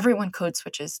persuasive. Everyone code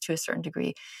switches to a certain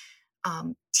degree.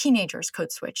 Teenagers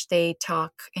code switch. They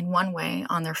talk in one way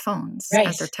on their phones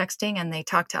as they're texting, and they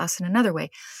talk to us in another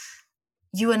way.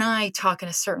 You and I talk in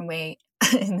a certain way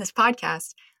in this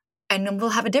podcast, and then we'll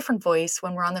have a different voice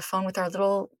when we're on the phone with our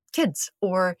little kids,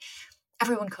 or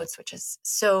everyone code switches.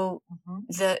 So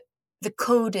the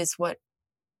code is what,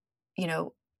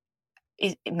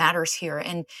 it matters here.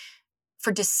 And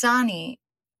for Dasani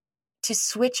to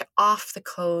switch off the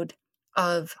code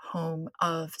of home,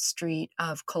 of street,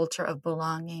 of culture, of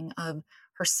belonging, of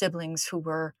her siblings who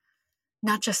were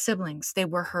not just siblings, they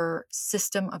were her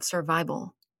system of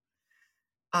survival.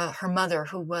 Her mother,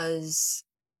 who was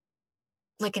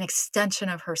like an extension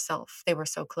of herself. They were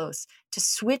so close. To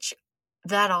switch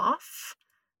that off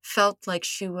felt like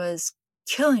she was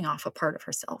killing off a part of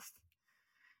herself.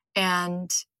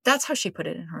 And that's how she put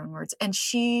it in her own words. And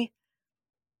she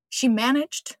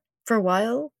managed for a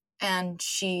while, and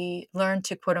she learned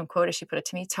to, quote unquote, as she put it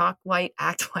to me, talk white,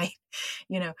 act white.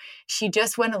 She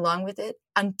just went along with it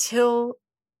until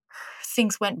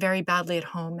things went very badly at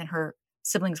home and her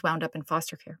siblings wound up in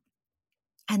foster care.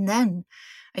 And then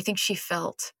I think she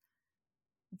felt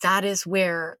that is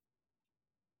where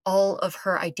all of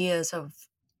her ideas of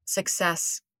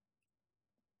success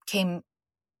came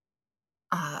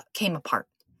apart,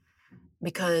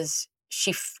 because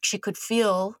she could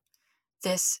feel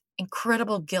this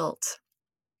incredible guilt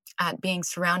at being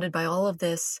surrounded by all of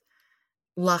this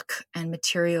luck and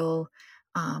material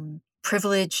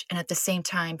privilege, and at the same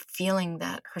time feeling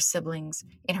that her siblings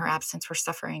in her absence were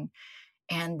suffering,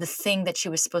 and the thing that she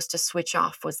was supposed to switch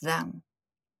off was them.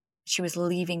 She was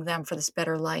leaving them for this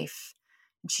better life,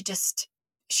 and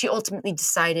she ultimately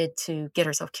decided to get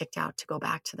herself kicked out, to go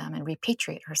back to them and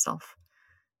repatriate herself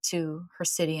to her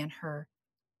city and her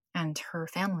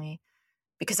family,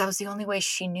 because that was the only way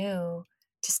she knew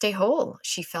to stay whole.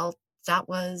 She felt that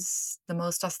was the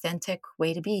most authentic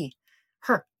way to be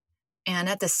her. And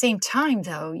at the same time,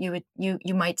 though,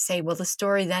 you might say, well, the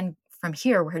story then from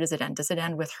here, where does it end? Does it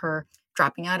end with her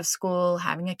dropping out of school,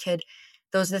 having a kid?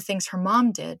 Those are the things her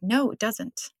mom did. No, it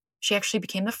doesn't. She actually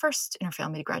became the first in her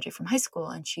family to graduate from high school,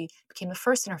 and she became the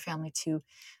first in her family to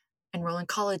enroll in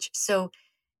college. So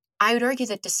I would argue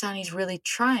that Dasani's really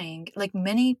trying, like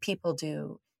many people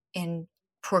do in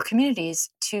poor communities,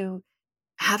 to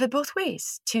have it both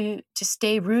ways, to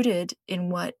stay rooted in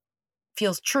what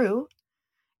feels true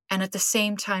and at the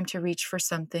same time to reach for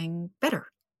something better.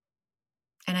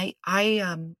 And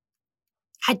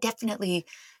I definitely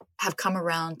have come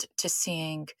around to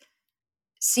seeing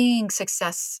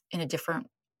success in a different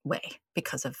way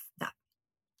because of that.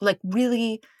 Like,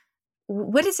 really,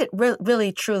 what is it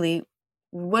really truly?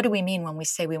 What do we mean when we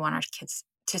say we want our kids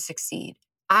to succeed?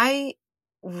 I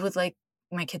would like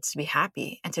my kids to be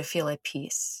happy and to feel at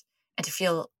peace and to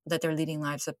feel that they're leading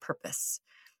lives of purpose.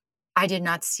 I did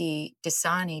not see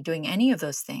Dasani doing any of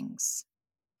those things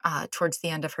towards the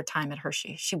end of her time at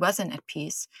Hershey. She wasn't at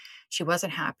peace. She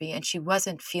wasn't happy. And she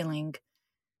wasn't feeling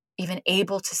even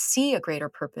able to see a greater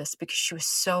purpose because she was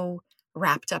so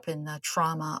wrapped up in the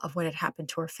trauma of what had happened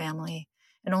to her family.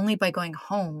 And only by going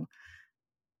home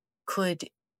could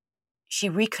she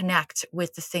reconnect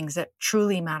with the things that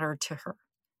truly mattered to her.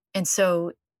 And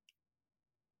so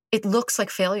it looks like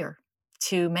failure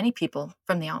to many people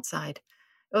from the outside.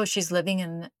 Oh, she's living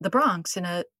in the Bronx in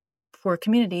a poor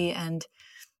community, and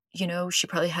she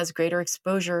probably has greater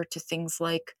exposure to things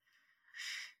like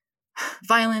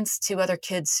violence, to other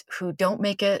kids who don't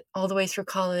make it all the way through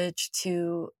college,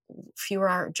 to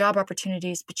fewer job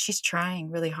opportunities, but she's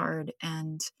trying really hard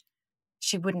and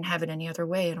she wouldn't have it any other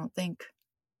way, I don't think.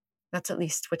 That's at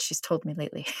least what she's told me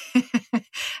lately.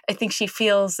 I think she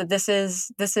feels that this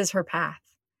is her path.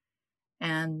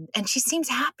 And she seems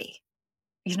happy,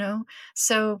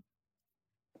 So,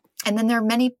 and then there are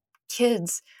many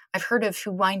kids I've heard of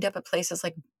who wind up at places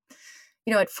like,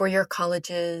 at four-year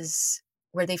colleges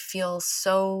where they feel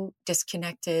so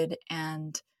disconnected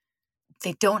and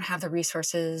they don't have the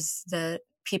resources that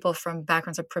people from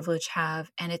backgrounds of privilege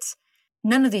have. And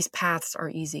none of these paths are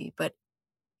easy, but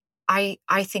I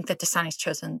think that Dasani's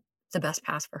chosen the best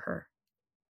path for her.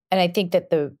 And I think that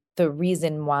the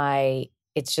reason why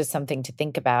it's just something to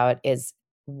think about is,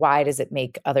 why does it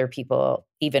make other people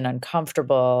even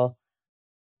uncomfortable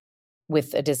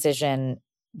with a decision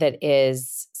that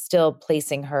is still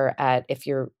placing her at, if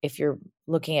you're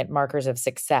looking at markers of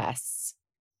success,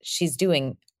 she's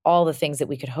doing all the things that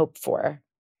we could hope for.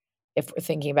 If we're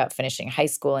thinking about finishing high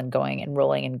school and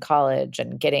enrolling in college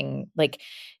and getting,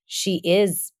 she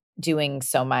is doing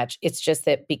so much. It's just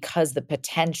that because the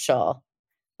potential,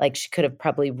 she could have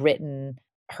probably written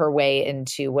her way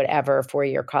into whatever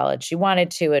four-year college she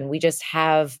wanted to. And we just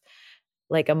have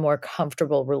a more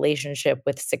comfortable relationship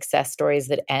with success stories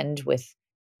that end with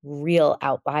real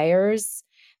outliers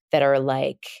that are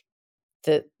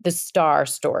the star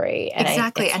story. And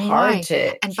exactly. It's and hard why?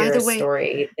 to and hear by the a way,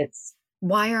 story.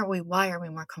 why are we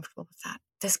more comfortable with that?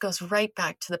 This goes right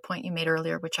back to the point you made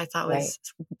earlier, which I thought was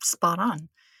spot on.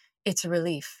 It's a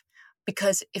relief.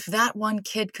 Because if that one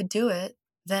kid could do it,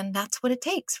 then that's what it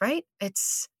takes, right?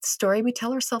 It's the story we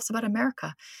tell ourselves about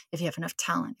America. If you have enough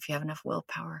talent, if you have enough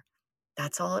willpower,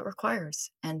 that's all it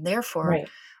requires. And therefore,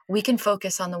 we can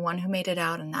focus on the one who made it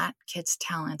out and that kid's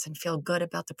talents and feel good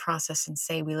about the process and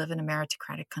say we live in a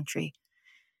meritocratic country.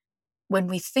 When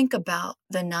we think about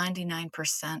the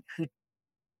 99% who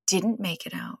didn't make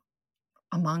it out,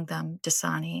 among them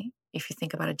Dasani, if you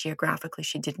think about it geographically,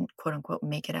 she didn't, quote unquote,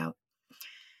 make it out,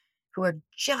 who are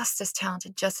just as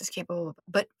talented, just as capable,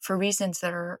 but for reasons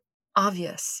that are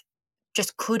obvious,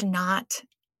 just could not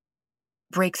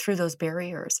break through those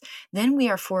barriers. Then we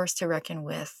are forced to reckon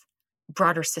with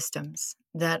broader systems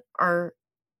that are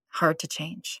hard to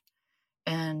change.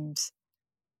 And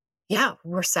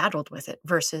we're saddled with it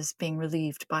versus being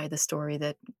relieved by the story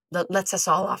that lets us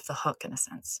all off the hook, in a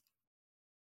sense.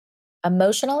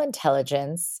 Emotional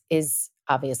intelligence is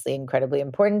obviously incredibly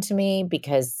important to me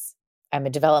because I'm a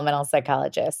developmental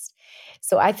psychologist.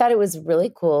 So I thought it was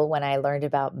really cool when I learned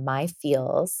about My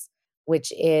Feels,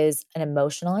 which is an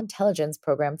emotional intelligence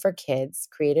program for kids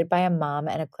created by a mom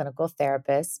and a clinical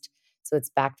therapist. So it's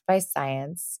backed by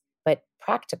science, but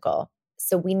practical.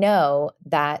 So we know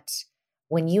that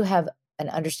when you have an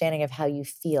understanding of how you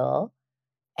feel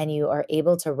and you are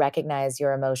able to recognize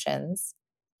your emotions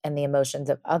and the emotions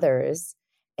of others,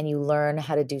 and you learn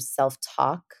how to do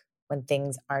self-talk when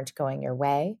things aren't going your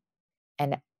way,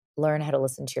 and learn how to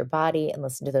listen to your body and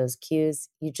listen to those cues,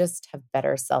 you just have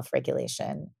better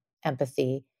self-regulation,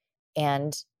 empathy,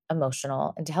 and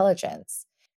emotional intelligence.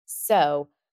 So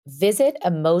visit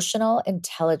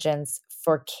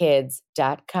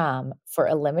emotionalintelligenceforkids.com for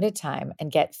a limited time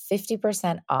and get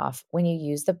 50% off when you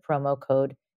use the promo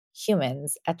code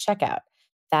HUMANS at checkout.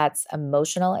 That's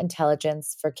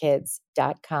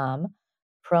emotionalintelligenceforkids.com,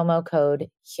 promo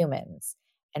code HUMANS.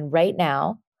 And right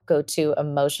now, go to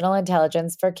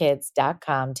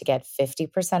emotionalintelligenceforkids.com to get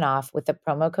 50% off with the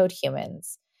promo code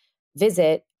HUMANS.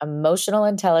 Visit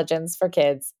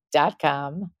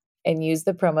emotionalintelligenceforkids.com and use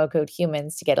the promo code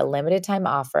HUMANS to get a limited time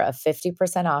offer of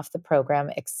 50% off the program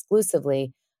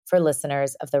exclusively for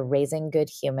listeners of the Raising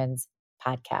Good Humans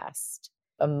podcast.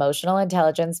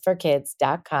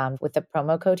 Emotionalintelligenceforkids.com with the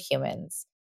promo code HUMANS.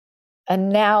 And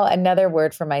now another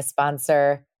word from my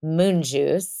sponsor, Moon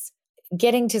Juice.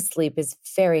 Getting to sleep is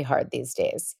very hard these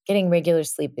days. Getting regular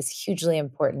sleep is hugely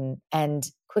important,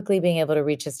 and quickly being able to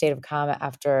reach a state of calm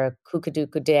after a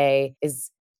kookadooko day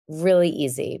is really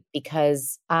easy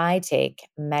because I take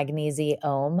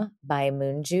Magnesium by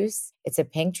Moon Juice. It's a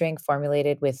pink drink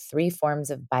formulated with 3 forms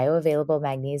of bioavailable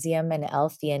magnesium and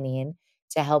L-theanine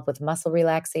to help with muscle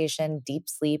relaxation, deep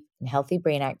sleep, and healthy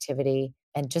brain activity,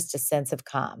 and just a sense of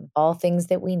calm. All things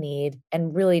that we need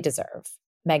and really deserve.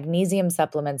 Magnesium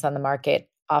supplements on the market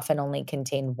often only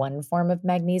contain 1 form of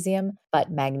magnesium, but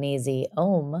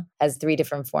Magnesium has 3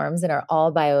 different forms and are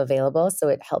all bioavailable, so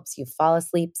it helps you fall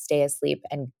asleep, stay asleep,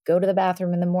 and go to the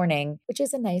bathroom in the morning, which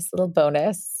is a nice little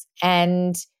bonus.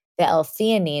 And the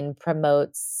L-theanine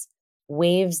promotes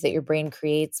waves that your brain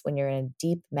creates when you're in a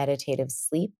deep meditative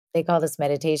sleep. They call this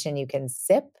meditation you can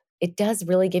sip. It does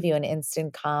really give you an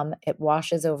instant calm. It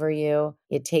washes over you.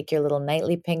 You take your little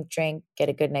nightly pink drink, get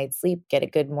a good night's sleep, get a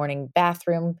good morning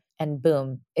bathroom, and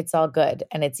boom, it's all good.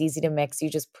 And it's easy to mix. You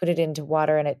just put it into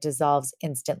water and it dissolves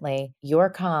instantly. Your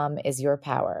calm is your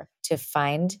power. To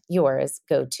find yours,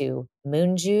 go to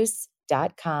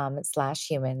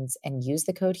moonjuice.com/humans and use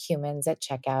the code HUMANS at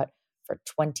checkout for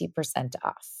 20%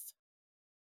 off.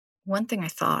 One thing I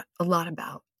thought a lot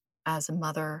about as a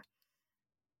mother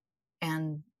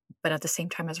but at the same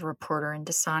time as a reporter in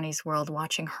Dasani's world,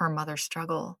 watching her mother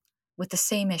struggle with the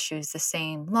same issues, the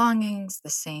same longings, the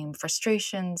same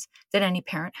frustrations that any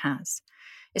parent has,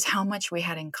 is how much we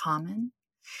had in common.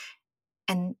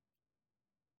 And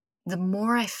the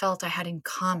more I felt I had in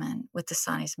common with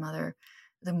Dasani's mother,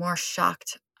 the more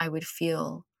shocked I would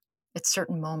feel at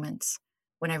certain moments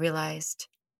when I realized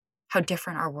how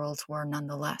different our worlds were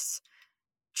nonetheless,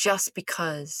 just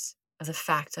because of the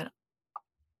fact that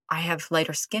I have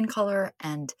lighter skin color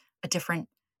and a different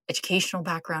educational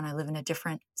background. I live in a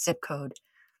different zip code.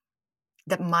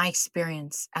 That my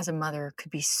experience as a mother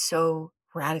could be so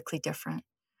radically different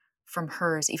from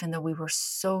hers, even though we were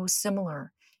so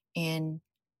similar in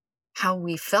how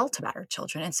we felt about our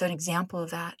children. And so an example of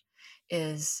that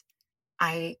is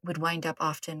I would wind up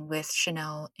often with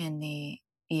Chanel in the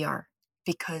ER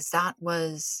because that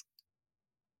was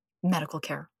medical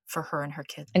care for her and her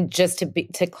kids. And just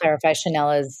to clarify,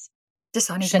 Chanel is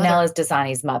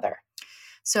Dasani's mother.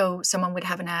 So someone would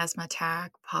have an asthma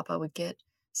attack, Papa would get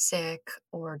sick,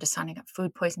 or Dasani got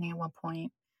food poisoning at one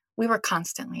point. We were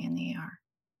constantly in the ER.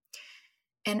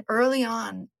 And early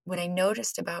on, what I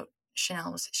noticed about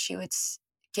Chanel was she would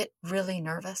get really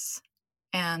nervous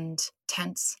and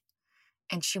tense,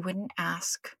 and she wouldn't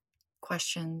ask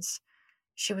questions.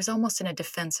 She was almost in a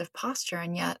defensive posture,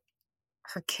 and yet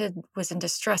her kid was in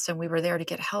distress and we were there to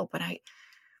get help. And I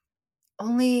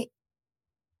only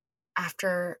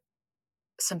after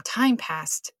some time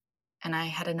passed and I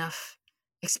had enough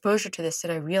exposure to this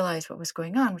did I realize what was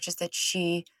going on, which is that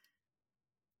she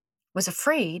was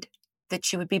afraid that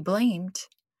she would be blamed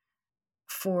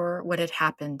for what had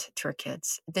happened to her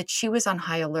kids, that she was on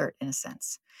high alert in a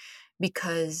sense.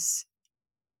 Because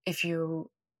if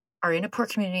you are in a poor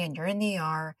community and you're in the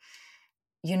ER,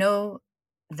 you know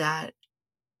that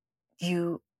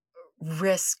you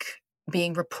risk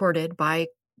being reported by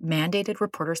mandated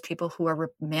reporters, people who are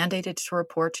mandated to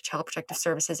report to Child Protective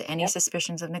Services any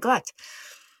suspicions of neglect.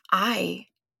 I,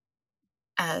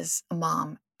 as a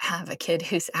mom, have a kid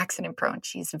who's accident prone.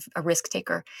 She's a risk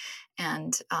taker,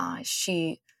 and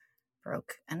she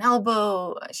broke an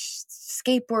elbow,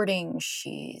 skateboarding.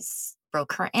 She's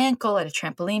broke her ankle at a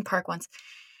trampoline park once.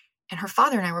 And her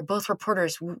father and I were both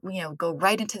reporters, go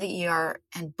right into the ER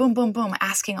and boom, boom, boom,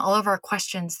 asking all of our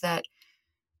questions that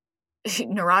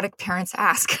neurotic parents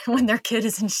ask when their kid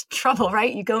is in trouble,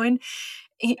 right? You go in,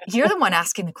 you're the one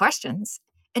asking the questions.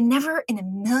 And never in a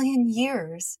million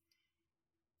years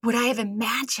would I have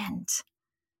imagined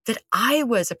that I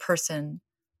was a person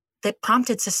that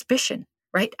prompted suspicion,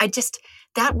 right?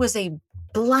 That was a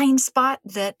blind spot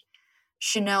that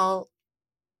Chanel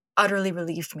utterly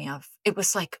relieved me of. It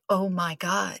was like, oh my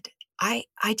God, I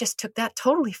just took that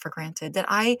totally for granted, that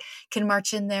I can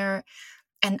march in there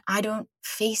and I don't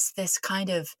face this kind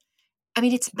of,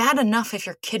 it's bad enough if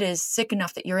your kid is sick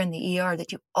enough that you're in the ER,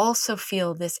 that you also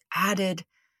feel this added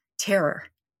terror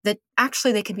that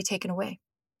actually they can be taken away.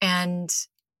 And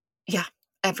yeah,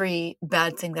 every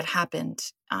bad thing that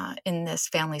happened in this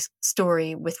family's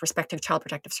story with respect to Child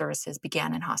Protective Services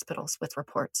began in hospitals with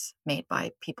reports made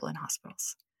by people in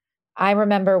hospitals. I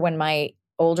remember when my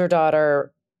older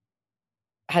daughter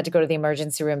had to go to the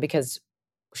emergency room because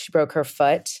she broke her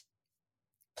foot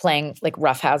playing like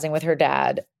roughhousing with her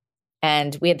dad.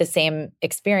 And we had the same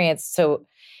experience. So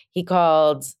he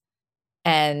called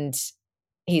and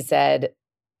he said,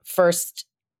 first,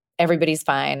 everybody's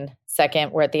fine.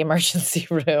 Second, we're at the emergency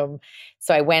room.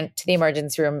 So I went to the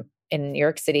emergency room in New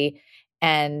York City.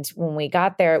 And when we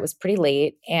got there, it was pretty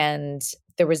late. And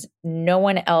there was no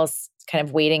one else kind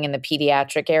of waiting in the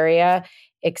pediatric area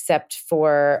except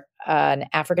for an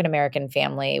African-American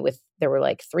family there were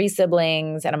like 3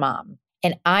 siblings and a mom.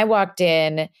 And I walked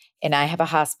in and I have a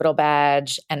hospital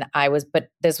badge but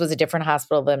this was a different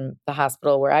hospital than the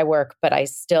hospital where I work, but I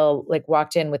still like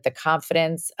walked in with the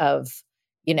confidence of,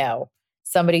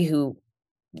 somebody who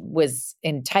was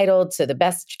entitled to the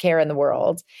best care in the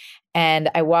world. And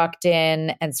I walked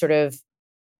in and sort of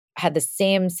had the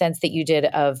same sense that you did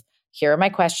of, here are my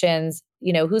questions,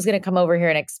 who's going to come over here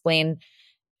and explain,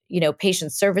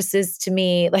 patient services to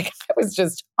me? Like I was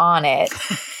just on it.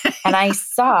 And I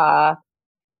saw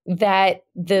that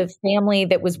the family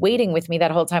that was waiting with me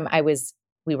that whole time,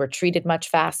 we were treated much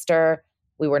faster.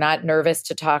 We were not nervous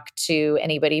to talk to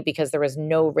anybody because there was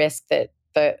no risk that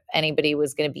anybody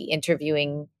was going to be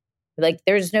interviewing. Like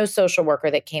there's no social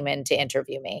worker that came in to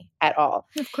interview me at all.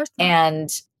 Of course not. And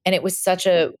it was such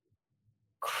a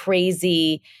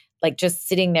crazy, like just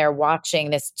sitting there watching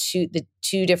the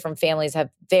two different families have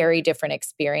very different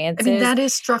experiences. I mean, that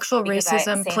is structural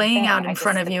racism playing out in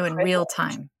front of you in real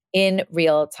time. In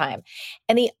real time.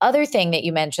 And the other thing that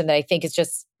you mentioned that I think is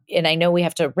just, and I know we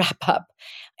have to wrap up,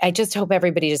 I just hope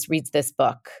everybody just reads this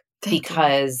book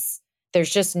because there's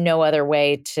just no other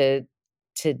way to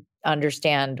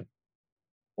understand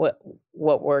what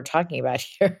we're talking about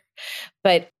here.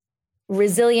 But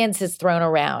resilience is thrown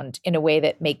around in a way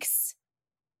that makes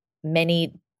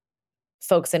many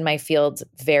folks in my field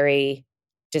very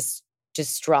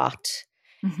distraught.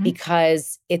 Mm-hmm.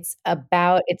 Because it's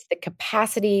the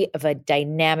capacity of a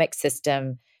dynamic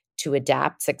system to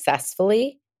adapt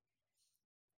successfully,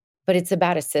 but it's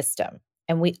about a system.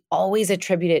 And we always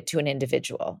attribute it to an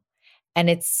individual. And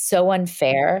it's so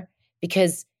unfair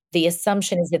because the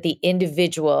assumption is that the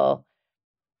individual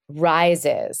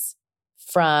rises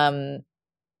from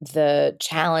the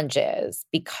challenges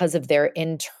because of their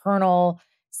internal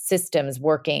systems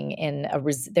working in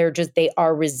they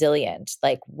are resilient.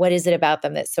 Like, what is it about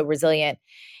them that's so resilient?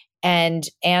 And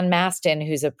Anne Maston,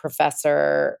 who's a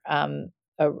professor,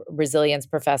 a resilience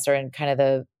professor and kind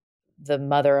of the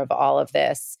mother of all of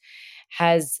this,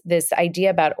 has this idea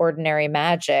about ordinary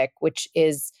magic, which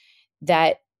is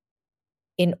that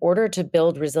in order to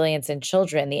build resilience in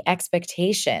children, the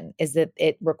expectation is that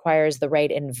it requires the right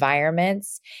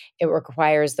environments, it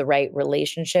requires the right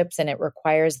relationships, and it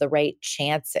requires the right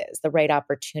chances, the right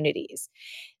opportunities.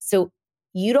 So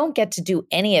you don't get to do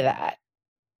any of that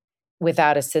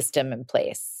without a system in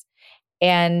place.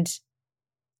 And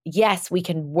yes, we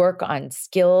can work on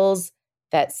skills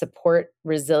that support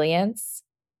resilience,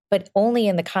 but only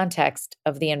in the context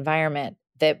of the environment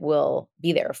that will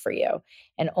be there for you,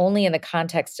 and only in the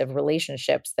context of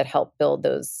relationships that help build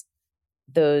those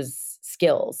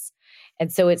skills.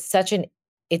 And so it's such an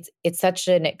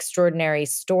extraordinary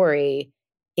story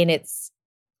in its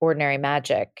ordinary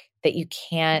magic that you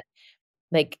can't,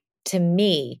 like, to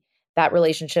me, that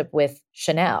relationship with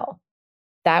Chanel,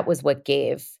 that was what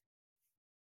gave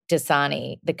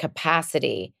Dasani the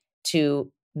capacity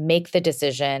to make the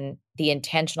decision, the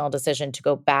intentional decision to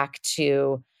go back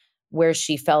to where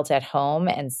she felt at home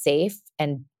and safe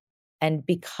and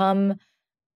become,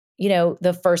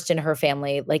 the first in her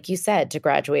family, like you said, to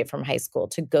graduate from high school,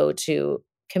 to go to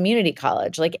community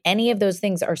college. Like any of those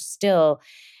things are still,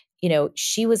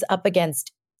 she was up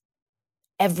against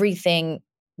everything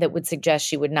that would suggest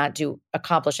she would not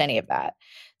accomplish any of that.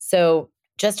 So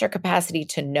just her capacity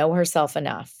to know herself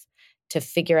enough to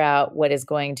figure out what is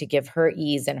going to give her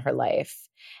ease in her life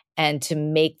and to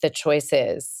make the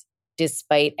choices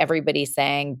despite everybody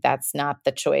saying that's not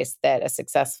the choice that a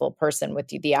successful person with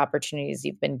the opportunities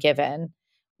you've been given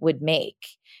would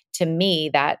make. To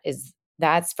me,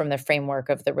 that's from the framework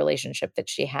of the relationship that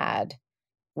she had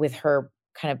with her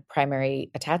kind of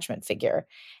primary attachment figure.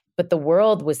 But the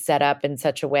world was set up in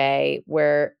such a way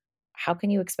where how can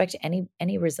you expect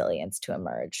any resilience to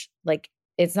emerge? Like,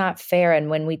 it's not fair. And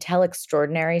when we tell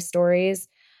extraordinary stories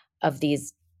of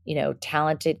these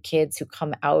talented kids who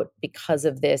come out because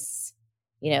of this,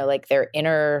 like their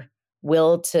inner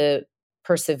will to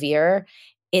persevere,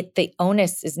 the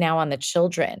onus is now on the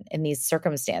children in these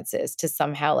circumstances to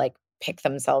somehow like pick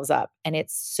themselves up. And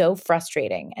it's so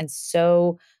frustrating and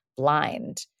so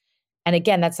blind. And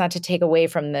again, that's not to take away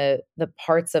from the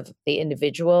parts of the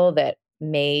individual that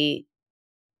may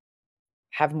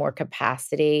have more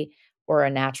capacity or a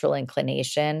natural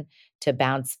inclination to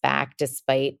bounce back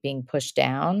despite being pushed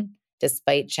down,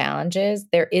 despite challenges.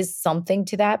 There is something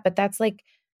to that, but that's like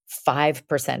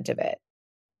 5% of it.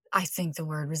 I think the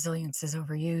word resilience is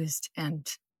overused, and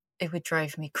it would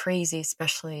drive me crazy,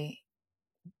 especially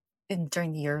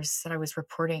during the years that I was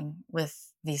reporting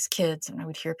with these kids, and I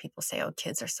would hear people say, oh,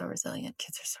 kids are so resilient.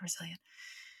 Kids are so resilient.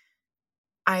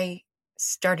 I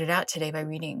started out today by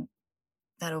reading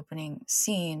that opening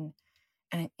scene,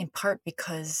 and in part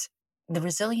because the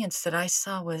resilience that I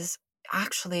saw was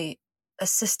actually a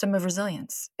system of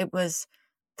resilience. It was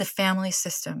the family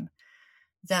system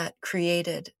that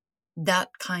created that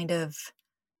kind of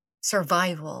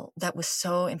survival that was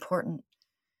so important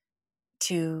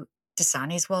to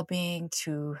Dasani's well-being,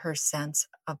 to her sense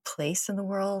of place in the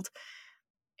world.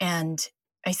 And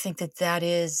I think that that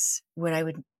is what I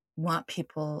would want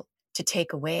people to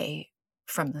take away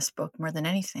from this book more than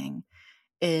anything,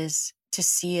 is to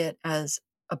see it as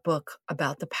a book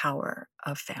about the power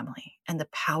of family and the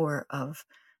power of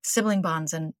sibling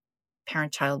bonds and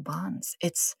parent-child bonds.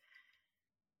 It's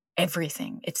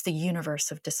everything. It's the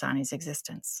universe of Dasani's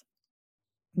existence.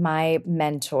 My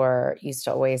mentor used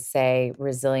to always say,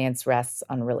 resilience rests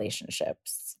on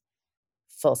relationships,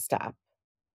 full stop.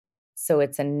 So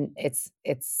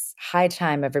it's high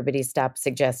time everybody stopped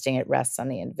suggesting it rests on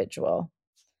the individual.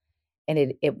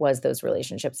 And it was those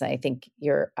relationships. And I think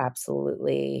you're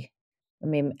absolutely, I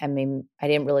mean, I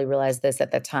didn't really realize this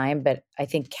at the time, but I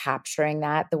think capturing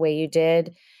that the way you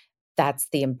did, that's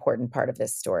the important part of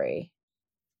this story.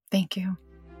 Thank you.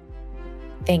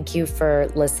 Thank you for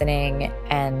listening.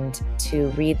 And to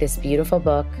read this beautiful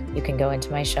book, you can go into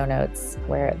my show notes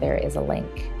where there is a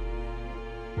link.